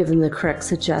 Maybe if you give them the correct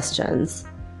suggestions,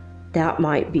 that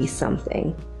might be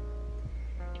something.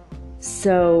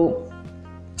 So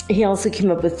he also came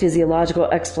up with physiological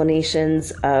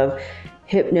explanations of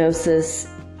hypnosis,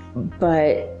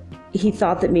 but he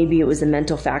thought that maybe it was the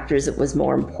mental factors that was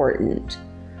more important.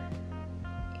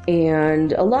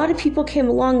 And a lot of people came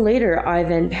along later,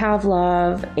 Ivan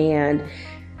Pavlov and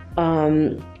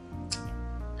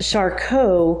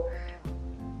Charcot.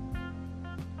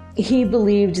 He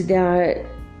believed that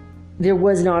there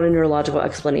was not a neurological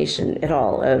explanation at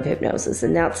all of hypnosis,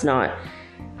 and that's not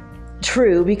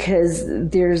true, because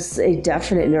there's a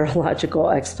definite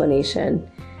neurological explanation.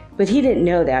 But he didn't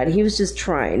know that. He was just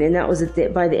trying, and that was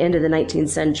by the end of the 19th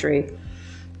century.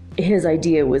 His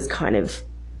idea was kind of,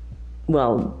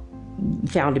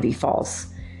 found to be false.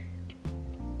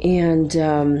 And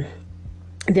then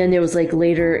there was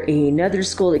later another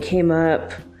school that came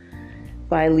up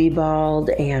by Liebald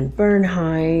and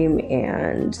Bernheim,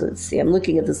 and let's see, I'm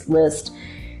looking at this list.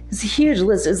 It's a huge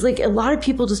list. It's a lot of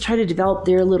people just try to develop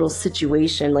their little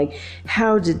situation.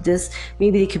 How did this,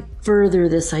 maybe they could further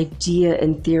this idea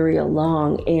and theory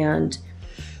along. And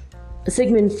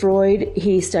Sigmund Freud,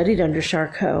 he studied under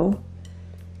Charcot,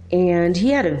 and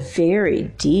he had a very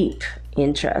deep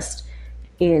interest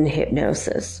in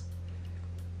hypnosis.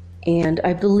 And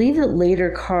I believe that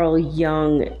later Carl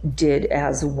Jung did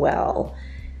as well.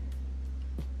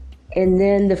 And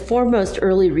then the foremost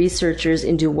early researchers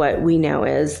into what we know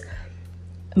as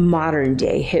modern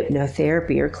day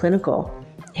hypnotherapy or clinical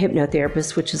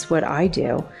hypnotherapist, which is what I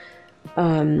do.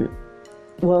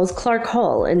 Well, it's Clark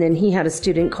Hull, and then he had a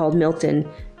student called Milton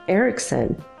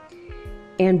Erickson.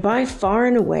 And by far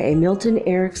and away, Milton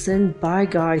Erickson, by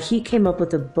God, he came up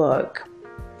with a book,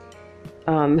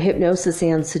 Hypnosis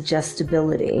and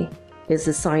Suggestibility is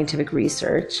the scientific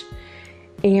research.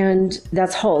 And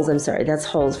that's Hull's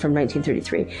from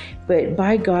 1933. But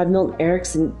by God, Milton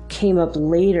Erickson came up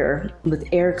later with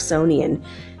Ericksonian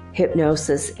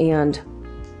hypnosis, and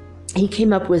he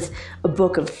came up with a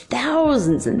book of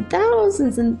thousands and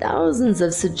thousands and thousands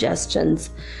of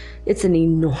suggestions. It's an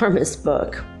enormous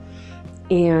book.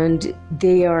 And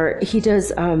he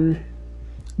does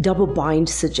double bind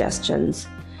suggestions.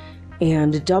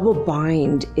 And double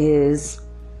bind is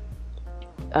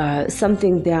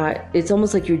something that it's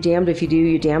almost like you're damned if you do,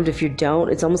 you're damned if you don't.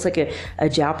 It's almost like a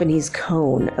Japanese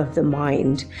cone of the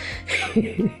mind.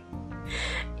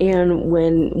 And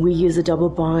when we use a double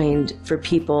bind for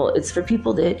people, it's for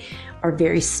people that are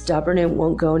very stubborn and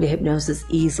won't go into hypnosis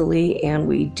easily. And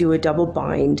we do a double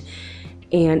bind,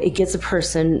 and it gets a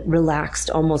person relaxed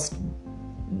almost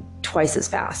twice as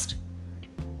fast.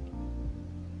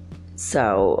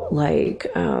 So, like,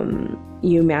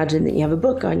 you imagine that you have a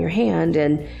book on your hand,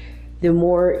 and the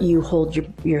more you hold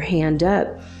your hand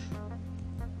up,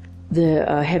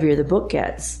 the heavier the book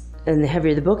gets. And the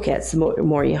heavier the book gets, the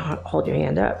more you hold your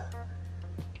hand up.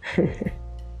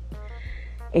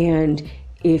 And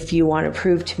if you want to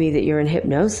prove to me that you're in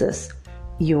hypnosis,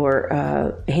 your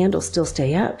hand will still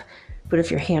stay up. But if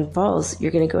your hand falls,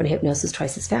 you're going to go into hypnosis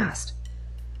twice as fast.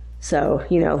 So,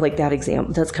 like that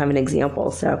example, that's kind of an example.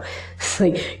 So it's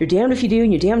like, you're damned if you do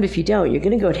and you're damned if you don't. You're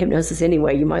going to go into hypnosis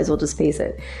anyway. You might as well just face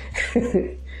it.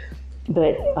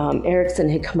 But Erickson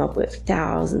had come up with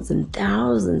thousands and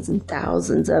thousands and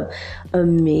thousands of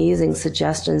amazing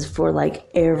suggestions for like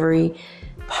every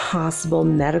possible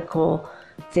medical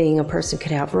thing a person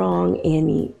could have wrong,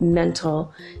 any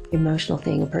mental, emotional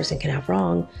thing a person could have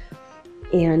wrong.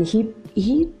 And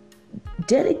he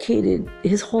dedicated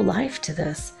his whole life to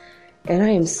this. And I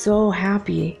am so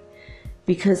happy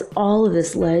because all of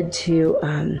this led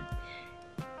to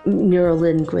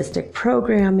neuro-linguistic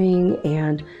programming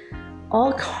and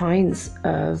all kinds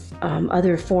of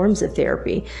other forms of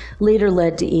therapy. Later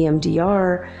led to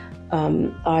EMDR,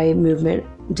 eye movement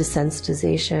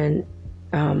desensitization,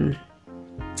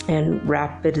 and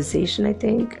rapidization, I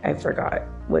think. I forgot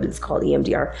what it's called,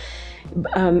 EMDR.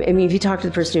 If you talk to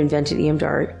the person who invented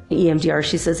EMDR,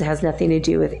 she says it has nothing to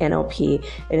do with NLP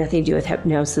and nothing to do with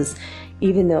hypnosis.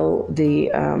 Even though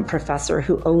the professor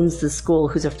who owns the school,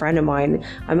 who's a friend of mine,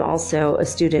 I'm also a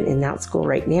student in that school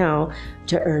right now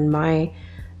to earn my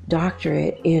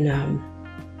doctorate in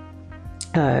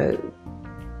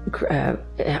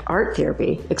art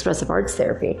therapy, expressive arts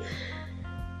therapy.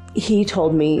 He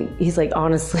told me, he's like,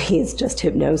 honestly, it's just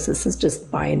hypnosis. It's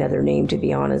just by another name, to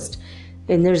be honest.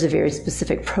 And there's a very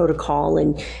specific protocol,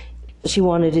 and she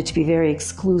wanted it to be very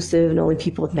exclusive and only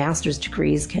people with master's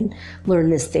degrees can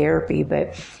learn this therapy.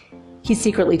 But he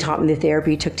secretly taught me the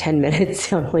therapy. It took 10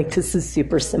 minutes. I'm like, this is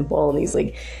super simple. And he's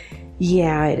like,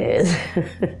 yeah, it is.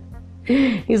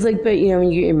 He's like, but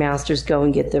when you get your master's, go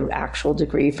and get the actual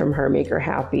degree from her, make her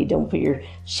happy. Don't put your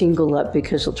shingle up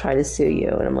because she'll try to sue you.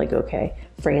 And I'm like, okay,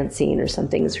 Francine or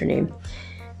something is her name.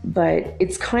 But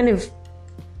it's kind of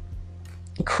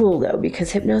cool though,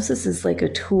 because hypnosis is like a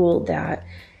tool that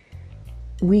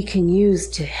we can use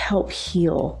to help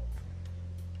heal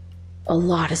a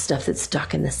lot of stuff that's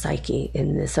stuck in the psyche,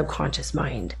 in the subconscious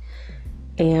mind.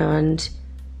 And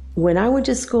when I went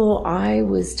to school, I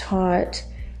was taught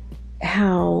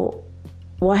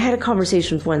I had a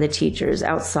conversation with one of the teachers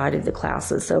outside of the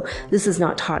classes. So this is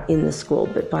not taught in the school,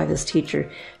 but by this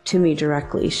teacher to me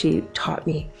directly. She taught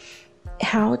me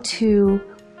how to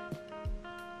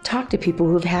talk to people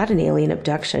who have had an alien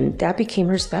abduction. That became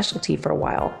her specialty for a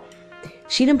while.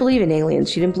 She didn't believe in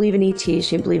aliens. She didn't believe in ET. She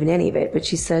didn't believe in any of it. But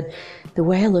she said, the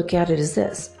way I look at it is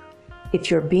this. If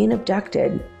you're being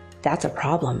abducted, that's a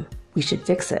problem. We should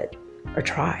fix it or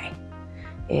try.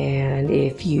 And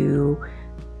if you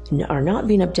are not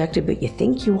being abducted, but you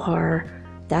think you are,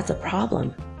 that's a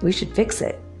problem. We should fix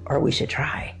it or we should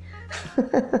try.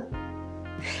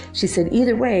 She said,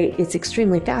 either way, it's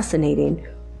extremely fascinating.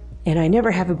 And I never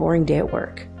have a boring day at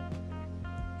work.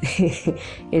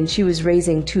 And she was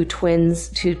raising two twin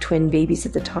babies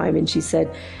at the time. And she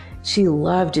said she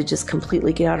loved to just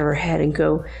completely get out of her head and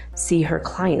go see her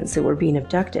clients that were being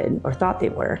abducted or thought they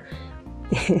were.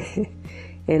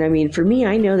 And for me,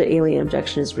 I know that alien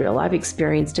abduction is real. I've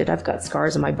experienced it. I've got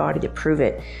scars on my body to prove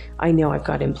it. I know I've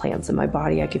got implants in my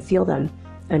body. I could feel them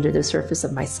under the surface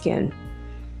of my skin.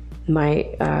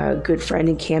 My good friend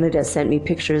in Canada sent me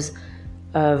pictures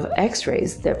of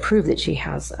x-rays that prove that she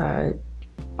has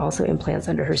also implants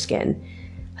under her skin.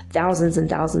 Thousands and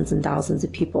thousands and thousands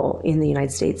of people in the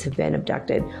United States have been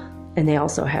abducted, and they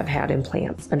also have had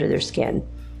implants under their skin.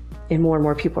 And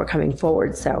more people are coming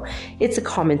forward. So it's a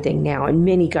common thing now. And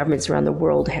many governments around the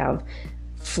world have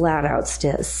flat out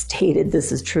stated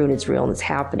this is true and it's real and it's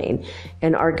happening.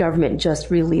 And our government just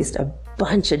released a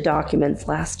bunch of documents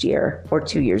last year or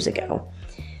 2 years ago.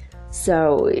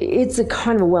 So it's a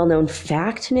kind of a well-known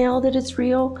fact now that it's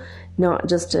real, not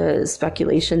just a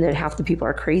speculation that half the people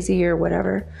are crazy or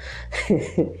whatever.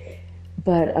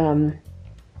 But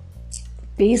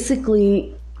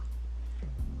basically,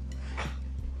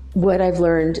 what I've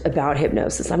learned about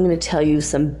hypnosis, I'm going to tell you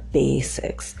some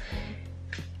basics.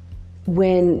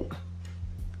 When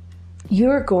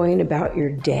you're going about your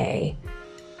day,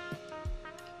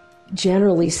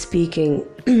 generally speaking,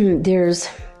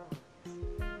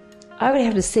 I would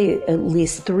have to say at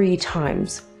least 4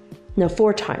 times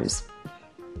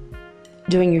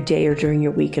during your day or during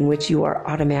your week in which you are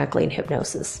automatically in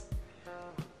hypnosis.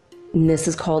 And this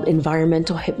is called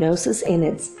environmental hypnosis, and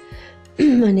it's a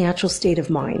natural state of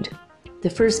mind. The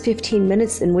first 15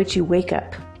 minutes in which you wake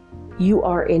up, you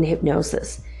are in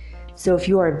hypnosis. So if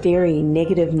you are very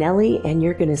negative Nelly and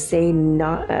you're going to say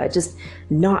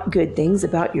not good things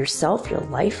about yourself, your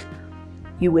life,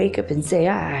 you wake up and say,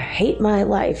 I hate my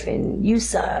life and you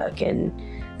suck and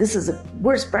this is the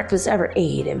worst breakfast I ever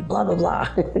ate and blah, blah, blah.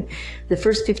 The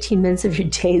first 15 minutes of your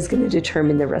day is going to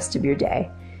determine the rest of your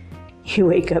day. You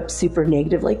wake up super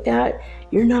negative like that,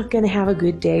 you're not going to have a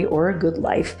good day or a good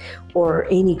life or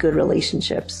any good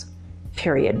relationships,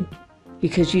 period.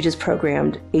 Because you just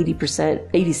programmed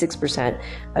 86%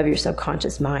 of your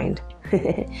subconscious mind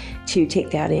to take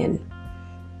that in.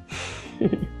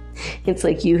 It's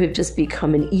like you have just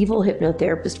become an evil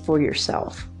hypnotherapist for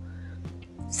yourself.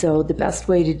 So the best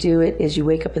way to do it is you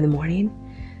wake up in the morning,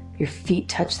 your feet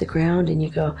touch the ground, and you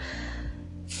go,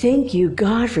 thank you,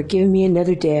 God, for giving me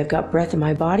another day. I've got breath in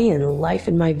my body and life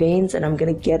in my veins, and I'm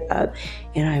going to get up,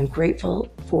 and I'm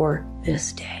grateful for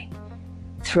this day.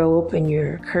 Throw open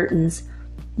your curtains,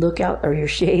 look out, or your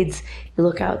shades, you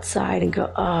look outside and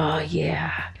go, oh,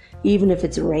 yeah. Even if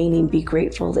it's raining, be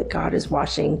grateful that God is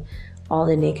washing all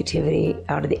the negativity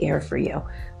out of the air for you.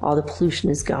 All the pollution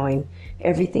is going.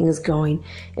 Everything is going.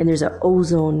 And there's an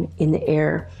ozone in the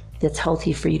air that's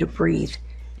healthy for you to breathe.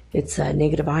 It's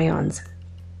negative ions.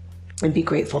 And be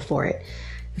grateful for it.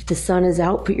 If the sun is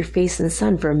out, put your face in the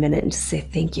sun for a minute and just say,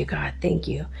 thank you, God. Thank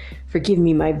you for giving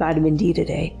me my vitamin D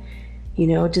today. You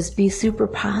know, just be super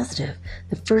positive.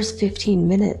 The first 15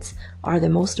 minutes are the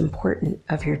most important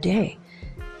of your day.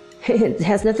 It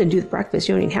has nothing to do with breakfast.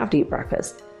 You don't even have to eat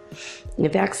breakfast. In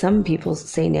fact, some people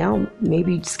say now,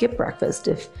 maybe skip breakfast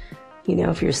if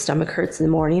your stomach hurts in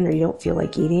the morning or you don't feel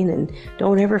like eating, and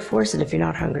don't ever force it if you're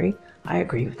not hungry. I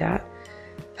agree with that.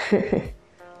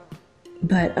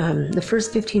 But the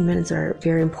first 15 minutes are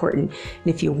very important.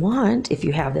 And if you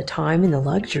have the time and the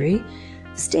luxury,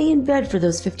 stay in bed for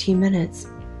those 15 minutes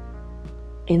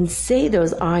and say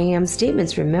those I am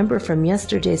statements. Remember from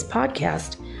yesterday's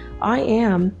podcast, I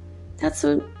am,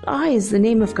 I is the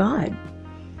name of God.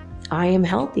 I am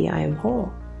healthy. I am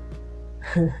whole.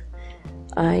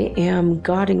 I am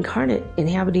God incarnate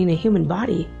inhabiting a human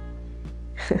body.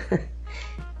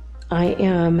 I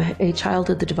am a child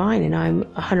of the divine and I'm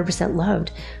 100%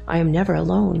 loved. I am never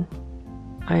alone.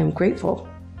 I am grateful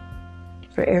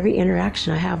for every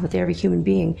interaction I have with every human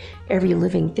being, every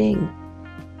living thing.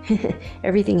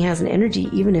 Everything has an energy,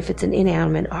 even if it's an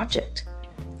inanimate object.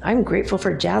 I'm grateful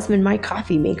for Jasmine, my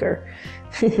coffee maker.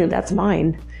 That's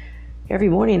mine. Every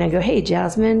morning I go, hey,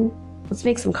 Jasmine, let's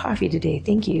make some coffee today.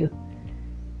 Thank you.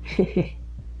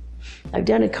 I've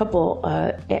done a couple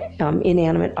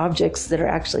inanimate objects that are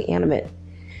actually animate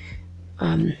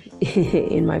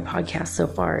in my podcast so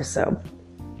far. So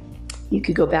you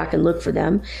could go back and look for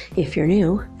them if you're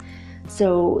new.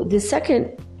 So the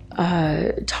second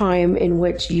time in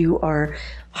which you are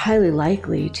highly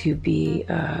likely to be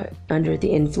under the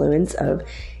influence of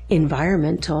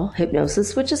environmental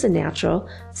hypnosis, which is a natural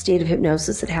state of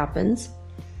hypnosis that happens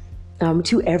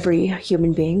to every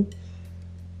human being.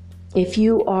 If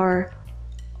you are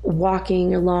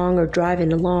walking along or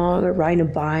driving along or riding a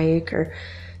bike or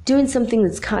doing something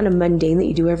that's kind of mundane that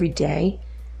you do every day,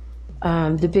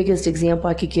 the biggest example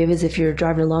I could give is if you're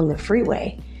driving along the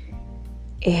freeway.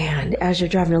 And as you're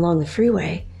driving along the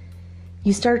freeway,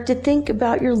 you start to think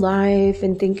about your life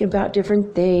and thinking about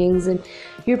different things, and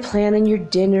you're planning your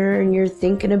dinner and you're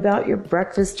thinking about your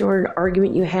breakfast or an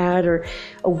argument you had or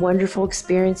a wonderful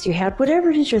experience you had,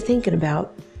 whatever it is you're thinking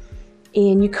about.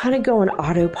 and you kind of go on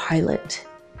autopilot.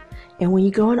 And when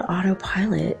you go on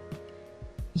autopilot,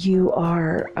 you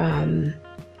are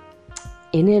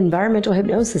in environmental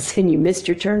hypnosis and you missed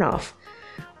your turn off.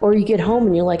 Or you get home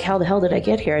and you're like, how the hell did I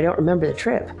get here? I don't remember the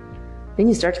trip. Then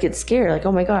you start to get scared, like,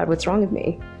 oh my God, what's wrong with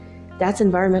me? That's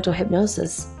environmental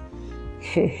hypnosis.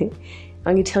 I'm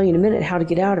going to tell you in a minute how to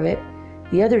get out of it.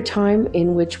 The other time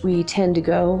in which we tend to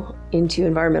go into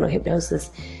environmental hypnosis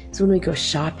is when we go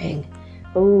shopping.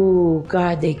 Oh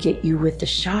God, they get you with the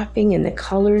shopping and the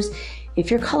colors. If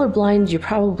you're colorblind, you're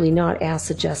probably not as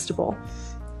suggestible.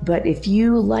 But if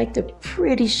you like the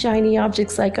pretty shiny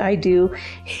objects like I do,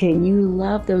 and you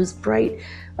love those bright,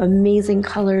 amazing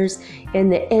colors,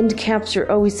 and the end caps are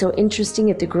always so interesting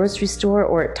at the grocery store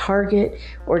or at Target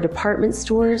or department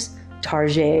stores,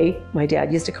 Target, my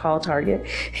dad used to call Target.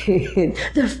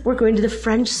 We're going to the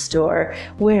French store.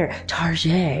 Where?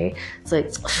 Target. It's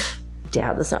like,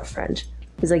 Dad, that's not French.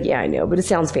 He's like, yeah, I know, but it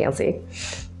sounds fancy.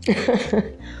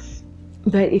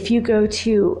 But if you go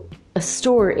to a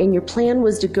store and your plan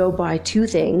was to go buy 2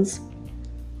 things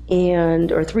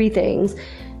or 3 things,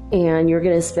 and you're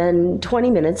going to spend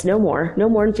 20 minutes, no more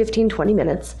than 15, 20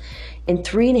 minutes, and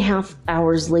 3.5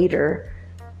 hours later,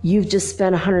 you've just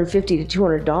spent $150 to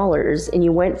 $200 and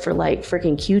you went for like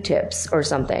freaking Q-tips or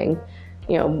something,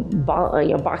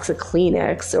 box of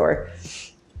Kleenex or,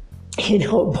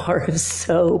 a bar of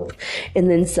soap,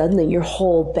 and then suddenly your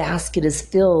whole basket is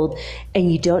filled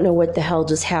and you don't know what the hell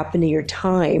just happened to your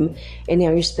time, and now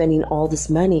you're spending all this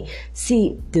money.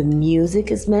 See, the music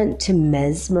is meant to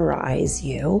mesmerize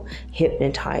you,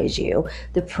 hypnotize you.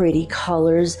 The pretty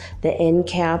colors, the end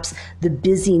caps, the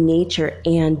busy nature,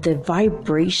 and the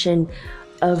vibration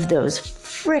of those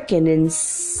frickin'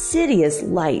 insidious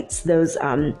lights. Those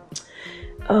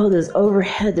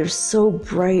overhead, they're so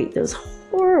bright, those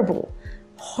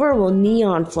horrible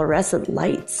neon fluorescent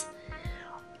lights.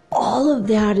 All of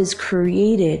that is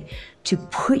created to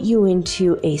put you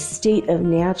into a state of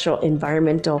natural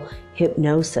environmental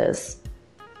hypnosis.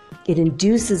 It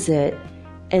induces it,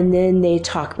 and then they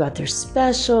talk about their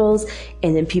specials,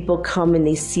 and then people come and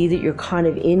they see that you're kind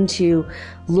of into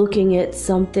looking at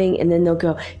something, and then they'll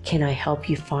go, can I help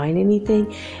you find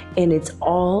anything? And it's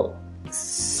all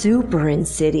super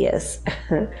insidious.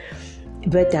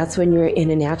 But that's when you're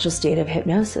in a natural state of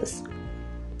hypnosis.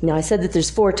 Now, I said that there's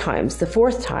 4 times. The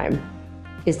 4th time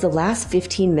is the last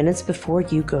 15 minutes before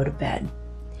you go to bed.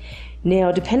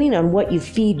 Now, depending on what you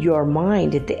feed your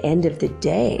mind at the end of the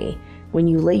day, when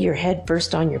you lay your head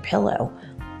first on your pillow,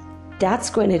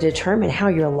 that's going to determine how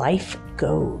your life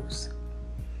goes.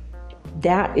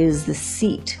 That is the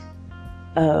seat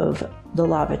of the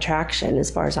law of attraction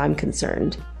as far as I'm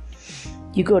concerned.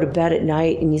 You go to bed at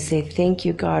night and you say, thank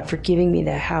you, God, for giving me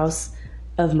the house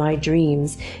of my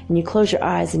dreams. And you close your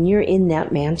eyes and you're in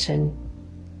that mansion.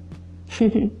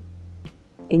 And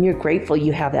you're grateful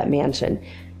you have that mansion.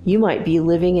 You might be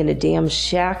living in a damn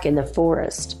shack in the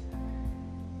forest,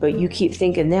 but you keep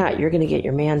thinking that you're going to get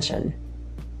your mansion.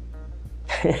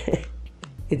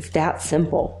 It's that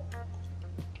simple.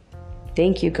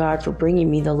 Thank you, God, for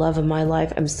bringing me the love of my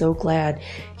life. I'm so glad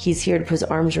he's here to put his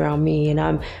arms around me, and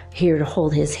I'm here to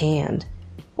hold his hand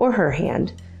or her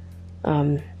hand,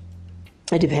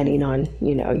 depending on,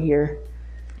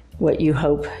 what you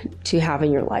hope to have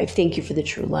in your life. Thank you for the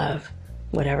true love,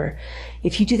 whatever.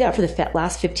 If you do that for the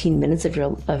last 15 minutes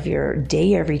of your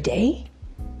day every day,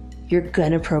 you're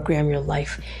going to program your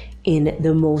life in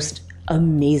the most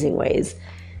amazing ways.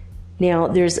 Now,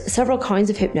 there's several kinds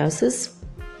of hypnosis.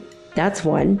 That's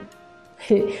one.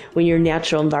 When you're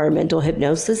natural environmental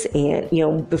hypnosis,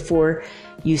 and before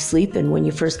you sleep and when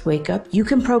you first wake up, you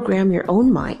can program your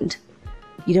own mind.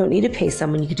 You don't need to pay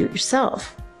someone, you can do it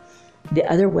yourself. The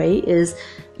other way is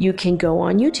you can go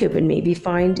on YouTube and maybe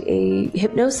find a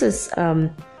hypnosis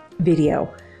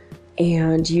video,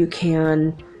 and you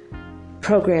can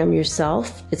program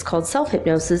yourself. It's called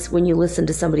self-hypnosis when you listen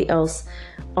to somebody else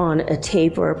on a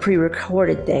tape or a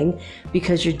pre-recorded thing,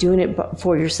 because you're doing it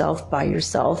for yourself, by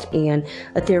yourself, and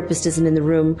a therapist isn't in the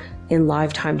room in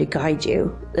live time to guide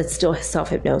you. That's still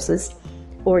self-hypnosis.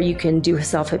 Or you can do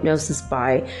self-hypnosis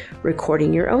by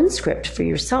recording your own script for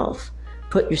yourself.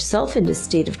 Put yourself into a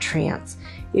state of trance.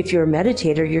 If you're a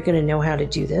meditator, you're going to know how to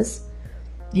do this.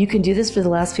 You can do this for the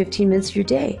last 15 minutes of your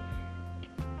day.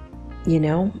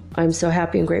 I'm so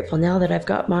happy and grateful now that I've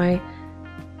got my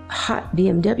hot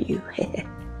BMW.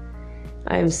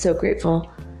 I'm so grateful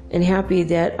and happy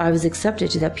that I was accepted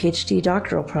to that PhD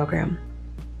doctoral program.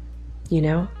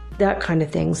 That kind of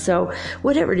thing. So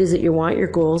whatever it is that you want, your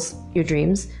goals, your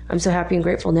dreams, I'm so happy and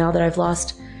grateful now that I've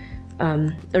lost,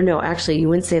 you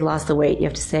wouldn't say lost the weight. You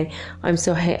have to say, I'm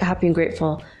so happy and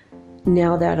grateful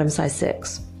now that I'm size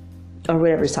 6 or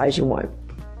whatever size you want.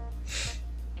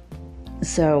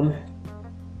 So,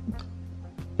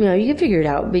 you can figure it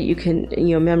out, but you can,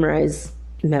 mesmerize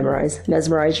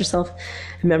yourself,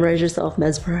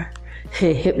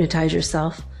 hypnotize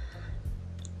yourself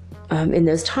in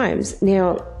those times.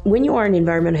 Now, when you are in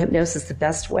environmental hypnosis, the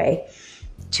best way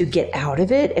to get out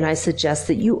of it, and I suggest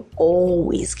that you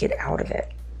always get out of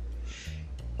it.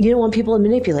 You don't want people to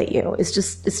manipulate you. It's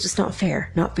just not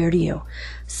fair to you.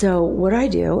 So what I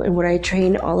do, and what I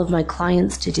train all of my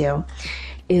clients to do,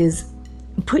 is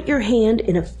put your hand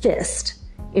in a fist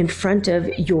in front of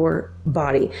your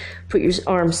body. Put your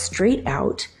arms straight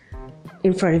out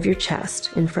in front of your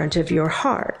chest, in front of your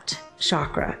heart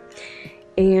chakra.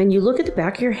 And you look at the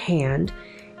back of your hand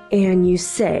and you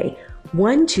say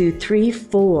 1, 2, 3,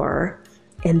 4,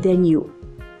 and then you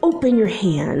open your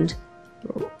hand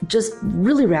just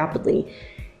really rapidly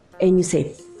and you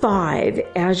say 5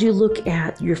 as you look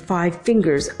at your 5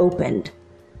 fingers opened.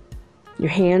 Your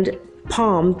hand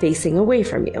palm facing away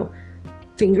from you.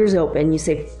 Fingers open, you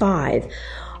say 5.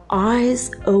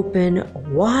 Eyes open,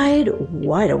 wide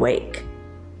awake.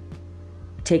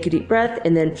 Take a deep breath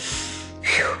and then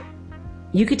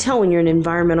you could tell when you're in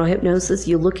environmental hypnosis,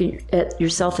 you look at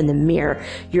yourself in the mirror.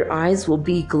 Your eyes will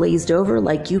be glazed over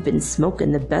like you've been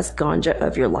smoking the best ganja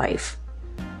of your life.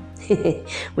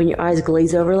 When your eyes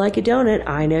glaze over like a donut,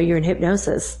 I know you're in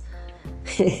hypnosis.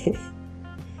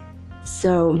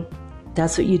 So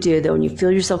that's what you do, though. When you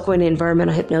feel yourself going to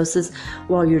environmental hypnosis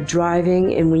while you're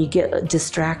driving and when you get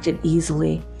distracted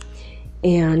easily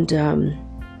and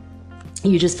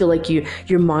you just feel like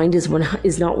your mind is not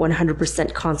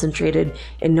 100% concentrated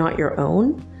and not your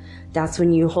own, that's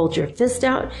when you hold your fist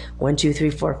out. 1, 2, 3,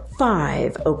 4,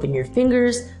 5. Open your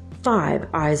fingers. 5.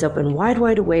 Eyes open,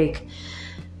 wide awake.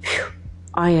 Whew.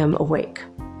 I am awake.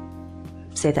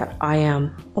 Say that. I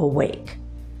am awake.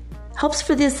 Helps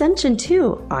for the ascension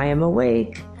too. I am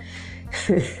awake.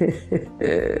 If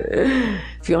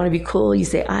you want to be cool, you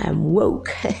say, I am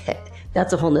woke.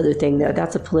 That's a whole nother thing, though.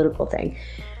 That's a political thing.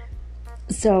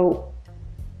 So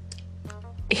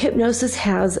hypnosis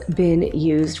has been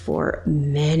used for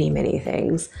many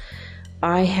things.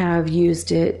 I have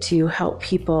used it to help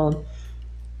people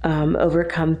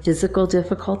overcome physical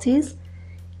difficulties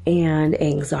and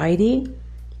anxiety,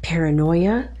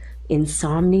 paranoia,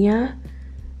 insomnia,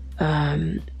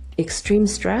 extreme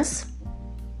stress,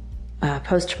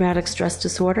 post-traumatic stress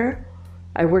disorder.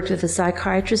 I worked with a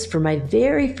psychiatrist for my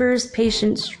very first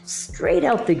patient straight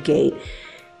out the gate.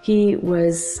 He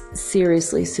was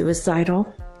seriously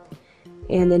suicidal,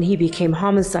 and then he became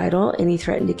homicidal, and he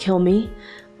threatened to kill me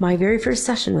my very first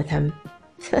session with him.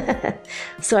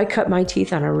 So I cut my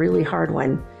teeth on a really hard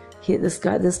one. This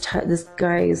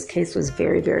guy's case was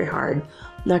very hard.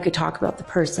 I'm not going to talk about the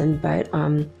person, but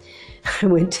I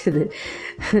went to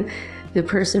the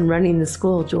person running the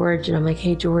school, George, and I'm like,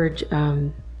 hey, George,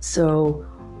 so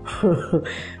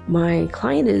my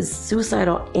client is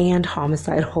suicidal and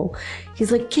homicidal.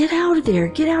 He's like, get out of there.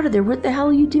 What the hell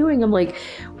are you doing? I'm like,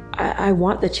 I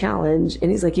want the challenge. And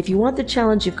he's like, if you want the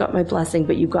challenge, you've got my blessing,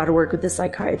 but you've got to work with the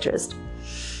psychiatrist.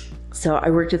 So I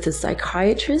worked with the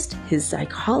psychiatrist, his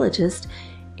psychologist,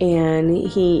 and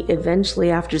he eventually,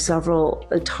 after several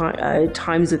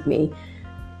times with me,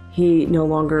 he no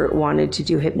longer wanted to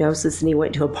do hypnosis and he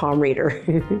went to a palm reader.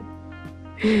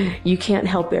 You can't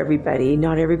help everybody.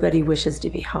 Not everybody wishes to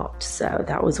be helped. So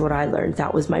that was what I learned.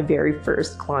 That was my very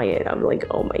first client. I'm like,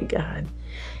 oh my God.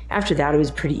 After that, it was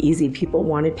pretty easy. People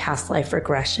wanted past life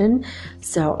regression.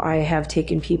 So I have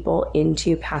taken people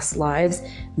into past lives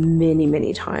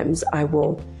many times. I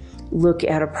will look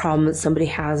at a problem that somebody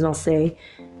has and I'll say,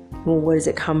 well, what does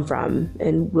it come from?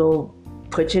 And we'll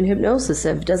put you in hypnosis.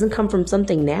 If it doesn't come from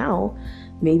something now,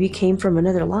 maybe it came from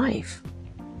another life.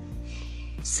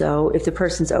 So if the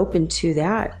person's open to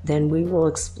that, then we will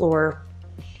explore,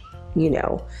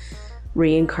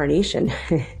 reincarnation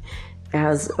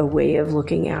as a way of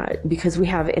looking at, because we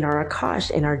have in our Akash,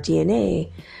 in our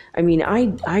DNA. I mean,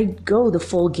 I go the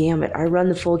full gamut. I run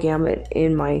the full gamut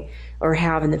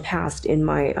have in the past in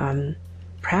my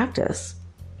practice.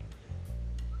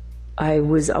 I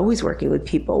was always working with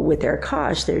people with their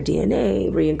Akash, their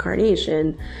DNA,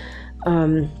 reincarnation,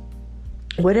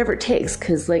 whatever it takes.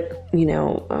 Because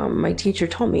my teacher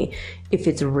told me, if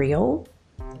it's real,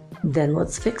 then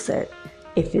let's fix it.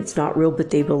 If it's not real, but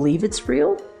they believe it's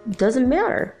real, it doesn't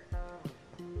matter.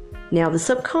 Now, the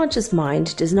subconscious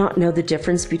mind does not know the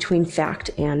difference between fact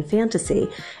and fantasy,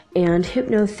 and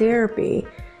hypnotherapy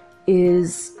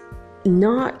is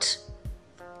not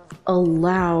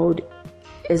allowed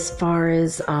as far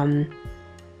as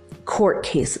court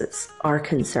cases are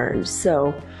concerned.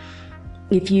 So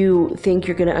If you think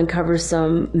you're going to uncover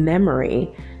some memory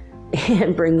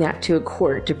and bring that to a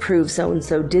court to prove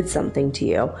so-and-so did something to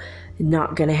you,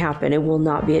 not going to happen. It will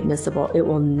not be admissible. It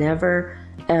will never,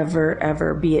 ever,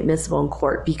 ever be admissible in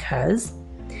court, because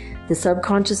the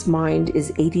subconscious mind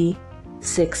is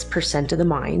 86% of the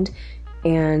mind,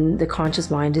 and the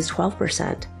conscious mind is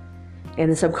 12%.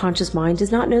 And the subconscious mind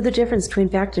does not know the difference between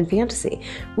fact and fantasy,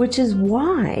 which is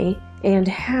why and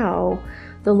how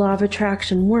the law of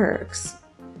attraction works.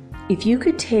 If you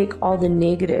could take all the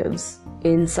negatives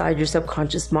inside your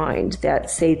subconscious mind that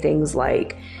say things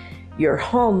like you're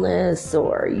homeless,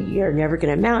 or you're never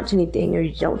going to amount to anything, or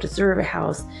you don't deserve a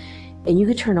house, and you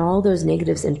could turn all those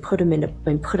negatives and put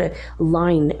a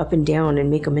line up and down and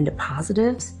make them into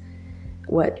positives,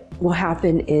 what will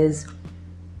happen is,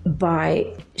 by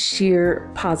sheer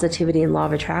positivity and law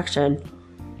of attraction,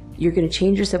 you're going to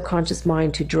change your subconscious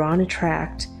mind to draw and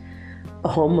attract,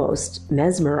 almost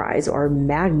mesmerize or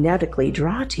magnetically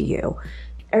draw to you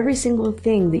every single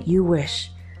thing that you wish.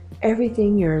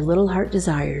 Everything your little heart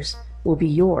desires will be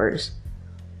yours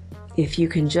if you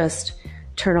can just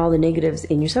turn all the negatives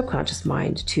in your subconscious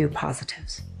mind to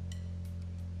positives.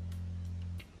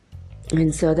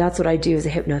 And so that's what I do as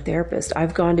a hypnotherapist.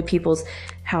 I've gone to people's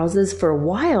houses. For a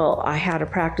while, I had a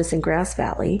practice in Grass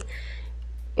Valley.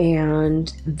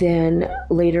 And then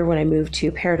later, when I moved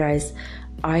to Paradise,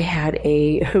 I had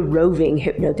a roving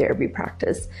hypnotherapy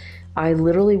practice. I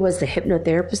literally was the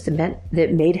hypnotherapist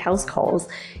that made house calls.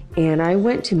 And I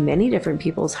went to many different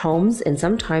people's homes, and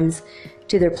sometimes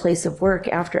to their place of work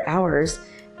after hours.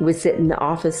 Would sit in the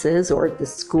offices or at the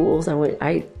schools.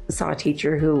 I saw a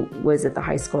teacher who was at the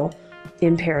high school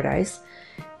in Paradise,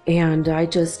 and I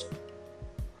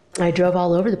drove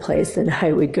all over the place, and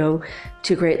I would go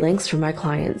to great lengths for my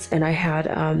clients. And I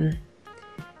had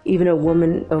even a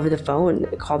woman over the phone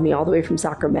that called me all the way from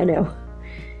Sacramento.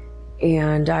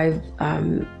 And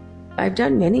I've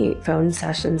done many phone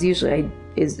sessions. Usually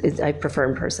I prefer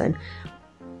in person,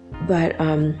 but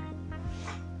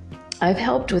I've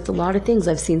helped with a lot of things.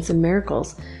 I've seen some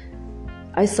miracles.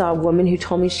 I saw a woman who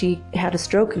told me she had a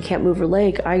stroke and can't move her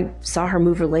leg. I saw her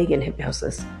move her leg in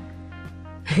hypnosis.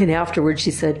 And afterwards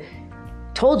she said,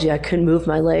 "Told you I couldn't move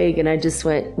my leg." And I just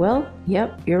went, well,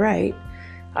 yep, you're right.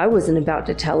 I wasn't about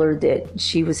to tell her that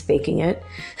she was faking it.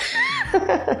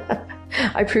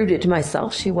 I proved it to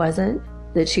myself.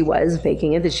 That she was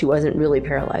faking it, that she wasn't really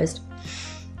paralyzed.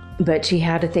 But she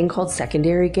had a thing called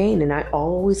secondary gain, and I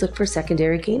always look for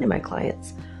secondary gain in my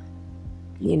clients.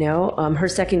 You know, her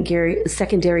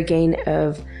secondary gain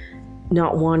of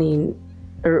not wanting,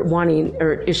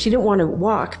 or if she didn't want to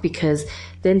walk, because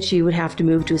then she would have to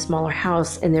move to a smaller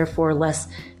house and therefore less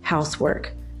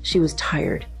housework. She was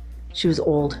tired. She was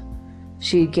old.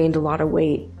 She had gained a lot of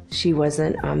weight. She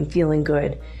wasn't feeling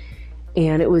good.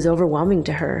 And it was overwhelming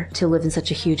to her to live in such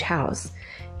a huge house.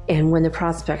 And when the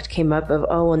prospect came up of,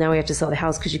 oh, well, now we have to sell the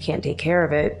house because you can't take care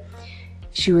of it,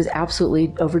 she was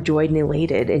absolutely overjoyed and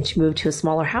elated. And she moved to a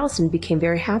smaller house and became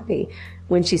very happy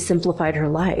when she simplified her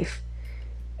life.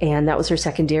 And that was her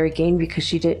secondary gain, because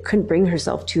she couldn't bring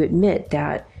herself to admit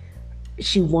that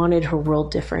she wanted her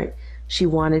world different. She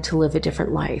wanted to live a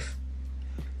different life.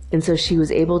 And so she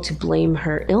was able to blame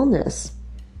her illness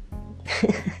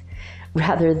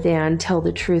rather than tell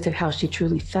the truth of how she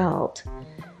truly felt.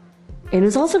 And it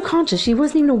was also conscious. She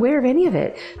wasn't even aware of any of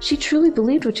it. She truly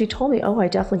believed what she told me. Oh, I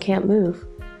definitely can't move.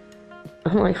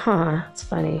 I'm like, huh, it's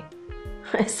funny.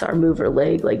 I saw her move her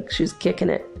leg like she was kicking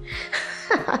it.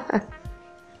 I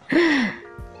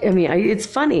mean, it's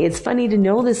funny. It's funny to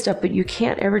know this stuff, but you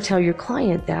can't ever tell your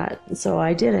client that. So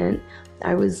I didn't.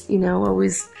 I was,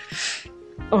 always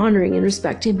honoring and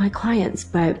respecting my clients.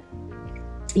 But,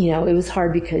 it was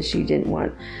hard because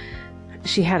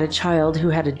she had a child who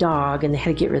had a dog, and they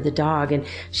had to get rid of the dog, and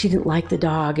she didn't like the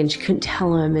dog, and she couldn't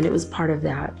tell him, and it was part of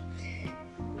that.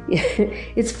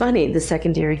 It's funny, the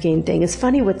secondary gain thing. It's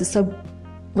funny what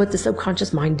the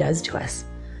subconscious mind does to us.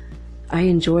 I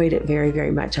enjoyed it very,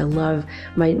 very much. I love,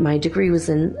 my degree was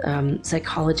in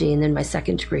psychology, and then my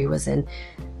second degree was in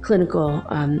clinical,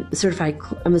 I'm a certified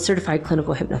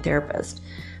clinical hypnotherapist.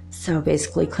 So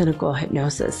basically clinical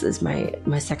hypnosis is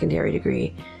my secondary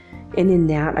degree. And in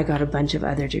that, I got a bunch of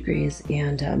other degrees.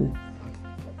 And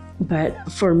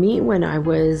but for me, when I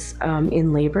was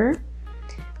in labor,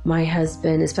 my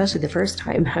husband, especially the first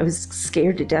time, I was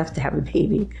scared to death to have a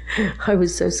baby. I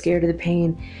was so scared of the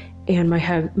pain. And my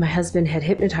husband had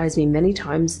hypnotized me many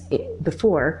times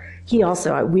before. He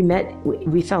also,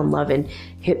 we fell in love in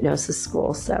hypnosis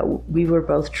school. So we were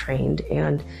both trained.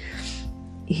 And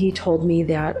he told me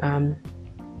that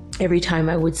every time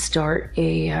I would start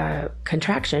a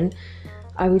contraction,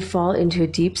 I would fall into a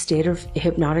deep state of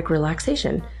hypnotic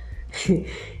relaxation.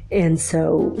 And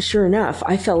so, sure enough,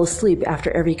 I fell asleep after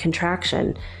every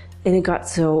contraction. And it got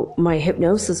so, my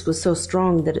hypnosis was so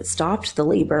strong that it stopped the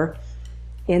labor,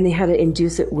 and they had to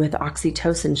induce it with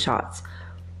oxytocin shots.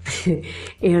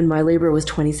 And my labor was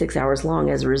 26 hours long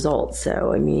as a result.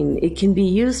 So, I mean, it can be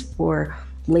used for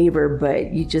labor,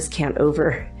 but you just can't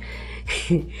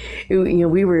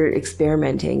we were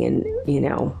experimenting, and,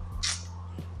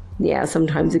 yeah,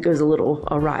 sometimes it goes a little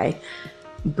awry.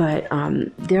 But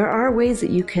there are ways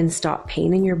that you can stop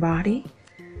pain in your body.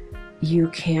 You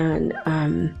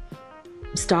can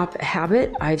stop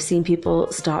habit. I've seen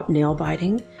people stop nail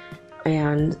biting,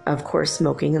 and of course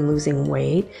smoking and losing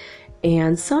weight.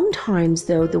 And sometimes,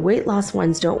 though, the weight loss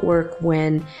ones don't work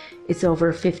when it's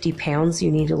over 50 pounds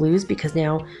you need to lose, because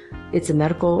now it's a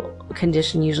medical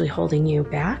condition usually holding you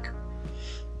back.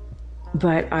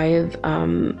 But I have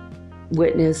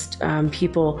witnessed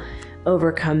people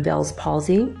overcome Bell's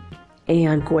palsy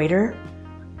and goiter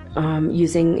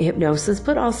using hypnosis,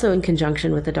 but also in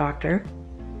conjunction with a doctor.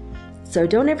 So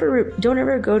don't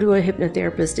ever go to a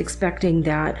hypnotherapist expecting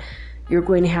that you're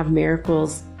going to have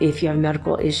miracles if you have a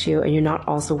medical issue and you're not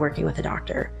also working with a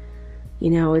doctor.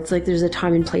 It's like there's a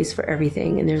time and place for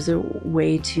everything, and there's a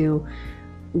way to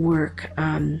work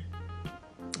the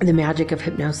magic of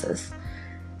hypnosis.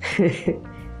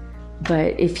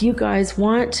 But if you guys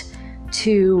want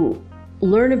to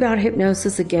learn about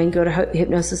hypnosis, again, go to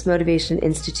Hypnosis Motivation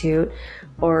Institute,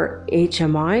 or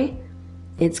HMI,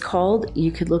 it's called.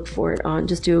 You could look for it on,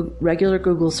 just do a regular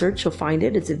Google search, you'll find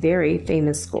it. It's a very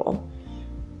famous school,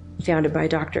 founded by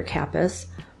Dr. Kappas.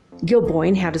 Gil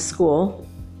Boyne had a school,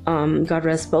 God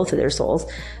rest both of their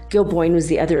souls. Gil Boyne was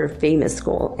the other famous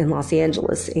school in Los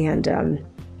Angeles, and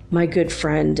my good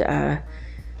friend,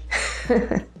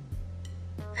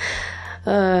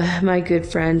 my good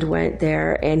friend went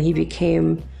there, and he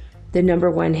became the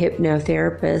 #1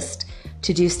 hypnotherapist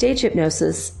to do stage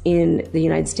hypnosis in the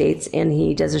United States, and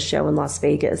he does a show in Las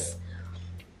Vegas.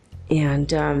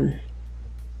 And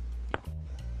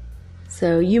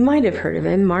so you might have heard of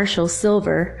him, Marshall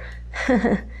Silver.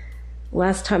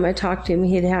 Last time I talked to him,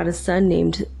 he had a son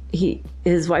named,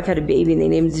 his wife had a baby, and they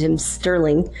named him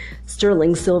Sterling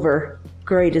Silver.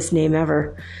 Greatest name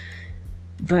ever.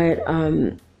 But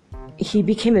he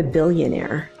became a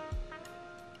billionaire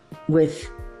with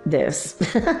this.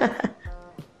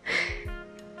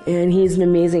 And he's an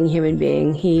amazing human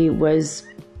being. He was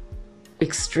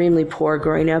extremely poor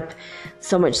growing up,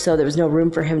 so much so there was no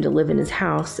room for him to live in his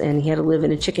house, and he had to live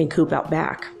in a chicken coop out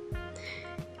back.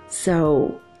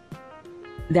 So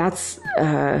that's,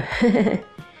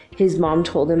 his mom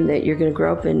told him that you're going to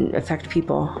grow up and affect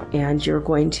people, and you're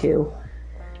going to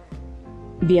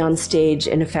be on stage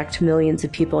and affect millions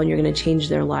of people, and you're going to change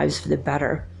their lives for the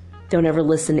better. Don't ever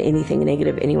listen to anything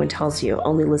negative anyone tells you.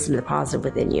 Only listen to the positive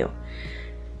within you.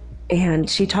 And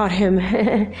she taught him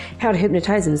how to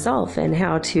hypnotize himself and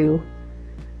how to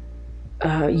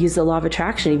use the law of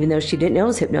attraction, even though she didn't know it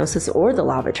was hypnosis or the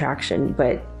law of attraction,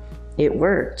 but it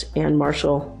worked. And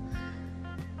Marshall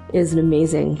is an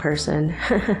amazing person.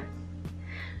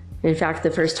 In fact,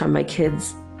 the first time my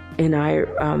kids and I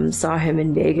saw him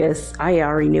in Vegas, I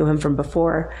already knew him from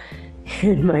before.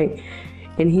 And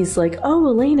he's like, "Oh,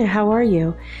 Elena, how are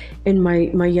you?" And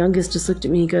my youngest just looked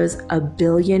at me and he goes, "A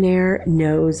billionaire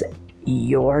knows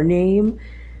your name?"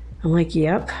 I'm like,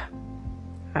 "Yep,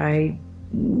 I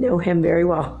know him very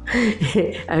well."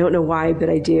 I don't know why, but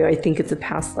I do. I think it's a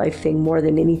past life thing more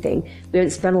than anything. We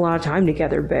haven't spent a lot of time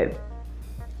together, but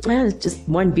just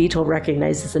one Beatle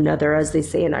recognizes another, as they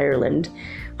say in Ireland.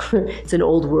 It's an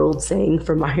old world saying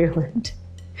from Ireland.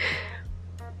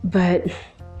 But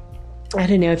I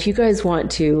don't know, if you guys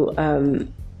want to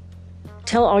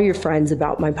tell all your friends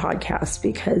about my podcast,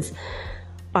 because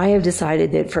I have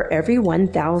decided that for every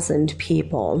 1,000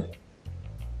 people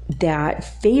that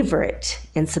favorite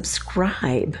and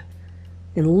subscribe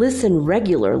and listen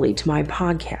regularly to my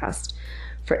podcast,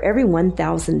 for every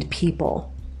 1,000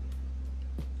 people,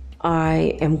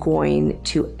 I am going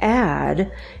to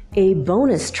add a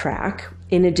bonus track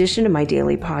in addition to my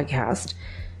daily podcast.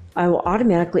 I will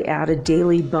automatically add a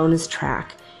daily bonus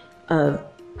track of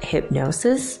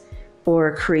hypnosis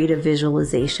or creative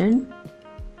visualization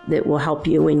that will help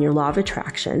you in your law of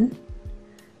attraction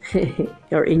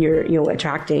or in your,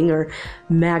 attracting or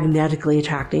magnetically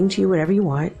attracting to you whatever you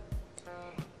want.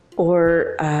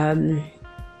 Or,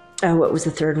 what was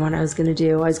the third one I was going to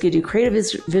do? I was going to do creative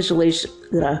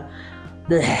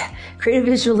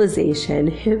visualization,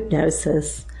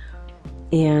 hypnosis,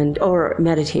 or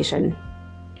meditation.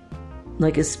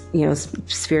 Like a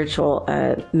spiritual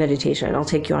meditation. I'll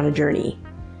take you on a journey.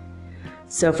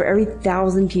 So for every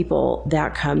 1,000 people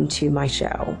that come to my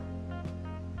show,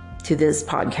 to this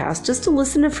podcast, just to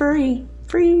listen to free,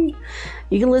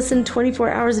 you can listen 24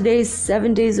 hours a day,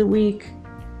 7 days a week,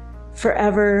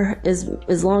 forever,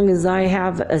 as long as I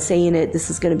have a say in it. This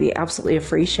is going to be absolutely a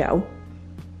free show.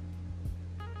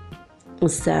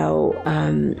 So,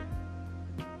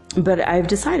 but I've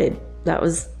decided that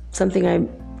was something I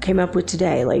came up with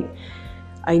today. Like,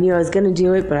 I knew I was going to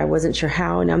do it, but I wasn't sure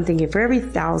how. And I'm thinking for every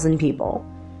 1,000 people.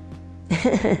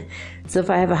 So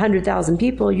if I have 100,000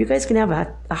 people, you guys can have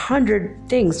 100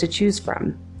 things to choose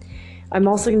from. I'm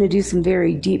also going to do some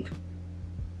very deep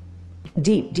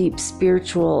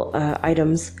spiritual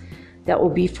items that will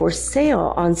be for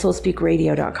sale on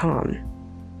soulspeakradio.com.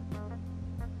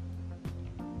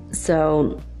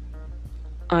 So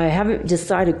I haven't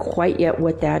decided quite yet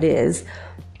what that is.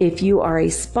 If you are a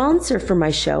sponsor for my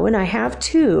show, and I have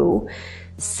two,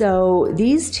 so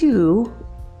these two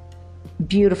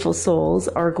beautiful souls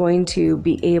are going to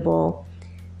be able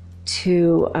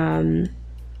to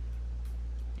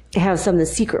have some of the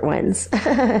secret ones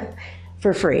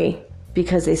for free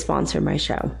because they sponsor my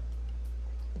show.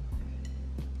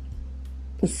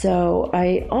 So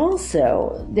I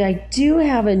do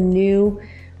have a new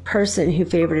person who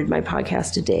favorited my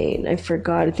podcast today, and I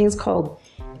forgot. I think it's called,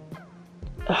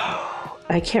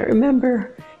 I can't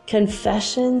remember.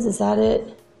 Confessions, is that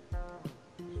it?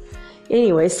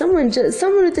 Anyway, someone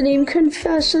with the name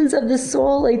Confessions of the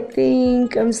Soul, I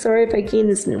think. I'm sorry if I gained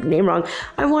this name wrong.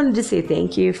 I wanted to say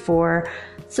thank you for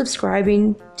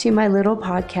subscribing to my little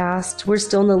podcast. We're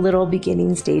still in the little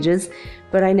beginning stages,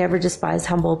 but I never despise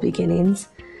humble beginnings.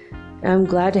 I'm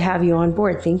glad to have you on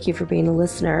board. Thank you for being a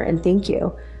listener, and thank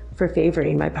you for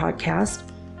favoriting my podcast.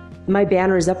 My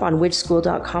banner is up on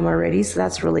witchschool.com already, so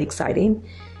that's really exciting.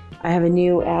 I have a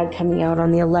new ad coming out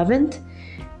on the 11th,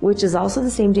 which is also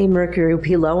the same day Mercury will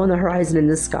be low on the horizon in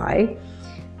the sky.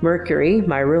 Mercury,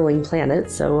 my ruling planet,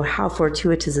 so how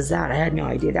fortuitous is that? I had no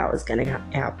idea that was going to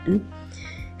happen.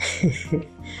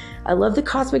 I love the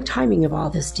cosmic timing of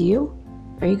all this. Do you?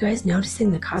 Are you guys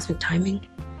noticing the cosmic timing?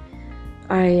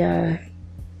 I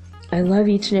love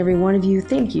each and every one of you.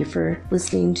 Thank you for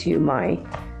listening to my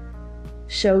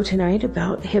show tonight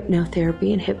about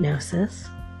hypnotherapy and hypnosis.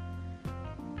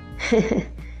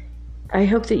 I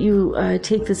hope that you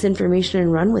take this information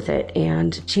and run with it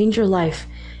and change your life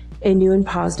in new and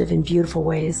positive and beautiful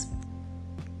ways.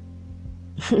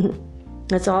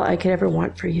 That's all I could ever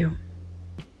want for you.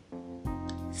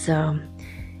 So,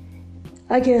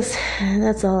 I guess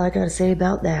that's all I got to say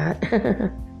about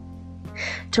that.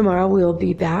 Tomorrow we'll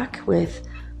be back with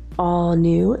all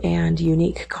new and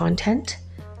unique content,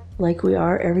 like we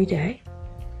are every day.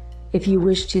 If you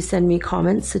wish to send me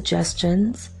comments,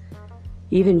 suggestions,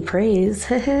 even praise,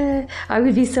 I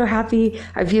would be so happy.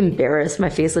 I'd be embarrassed. My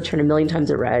face would turn a million times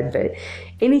red, but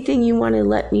anything you want to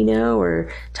let me know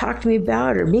or talk to me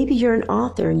about, or maybe you're an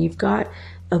author and you've got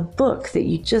a book that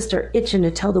you just are itching to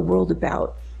tell the world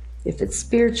about. If it's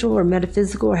spiritual or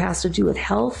metaphysical or has to do with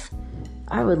health,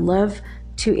 I would love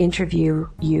to interview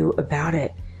you about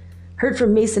it. Heard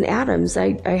from Mason Adams.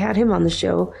 I had him on the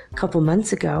show a couple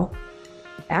months ago.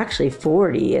 Actually,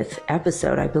 40th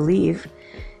episode, I believe.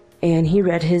 And he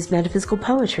read his metaphysical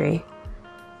poetry.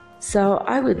 So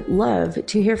I would love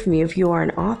to hear from you if you are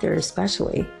an author,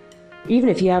 especially. Even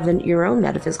if you have your own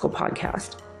metaphysical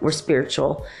podcast or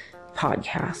spiritual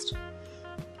podcast.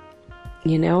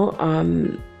 You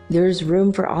know, there's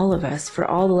room for all of us, for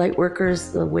all the light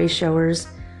workers, the way showers,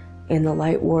 and the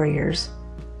light warriors.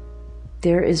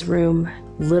 There is room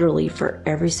literally for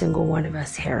every single one of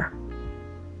us here,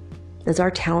 as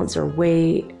our talents are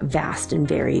way vast and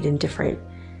varied and different,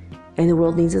 and the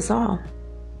world needs us all.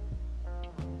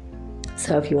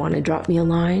 So if you want to drop me a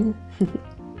line,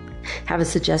 have a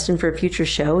suggestion for a future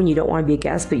show, and you don't want to be a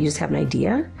guest, but you just have an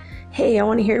idea, hey, I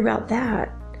want to hear about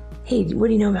that. Hey, what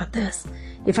do you know about this?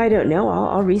 If I don't know,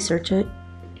 I'll research it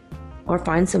or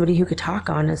find somebody who could talk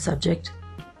on a subject.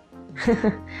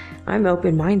 I'm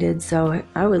open-minded, so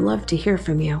I would love to hear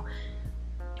from you.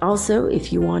 Also,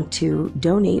 if you want to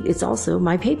donate, it's also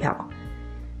my PayPal.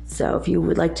 So if you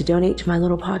would like to donate to my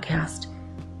little podcast,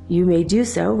 you may do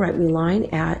so. Write me a line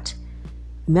at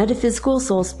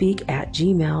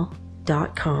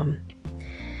metaphysicalsoulspeak@gmail.com.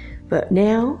 But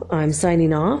now I'm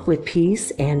signing off with peace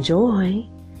and joy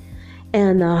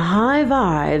and the high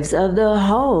vibes of the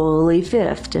holy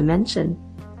fifth dimension.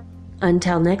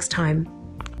 Until next time.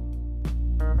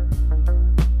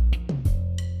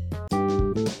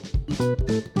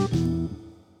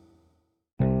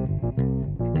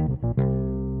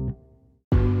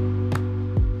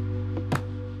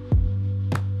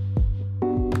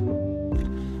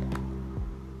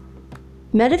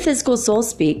 Metaphysical Soul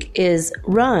Speak is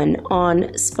run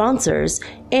on sponsors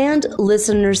and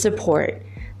listener support.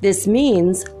 This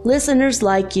means listeners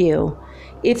like you.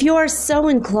 If you are so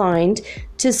inclined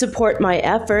to support my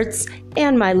efforts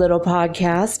and my little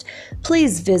podcast,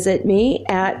 please visit me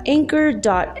at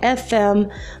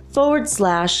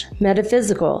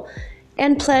anchor.fm/metaphysical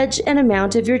and pledge an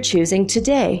amount of your choosing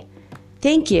today.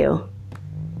 Thank you.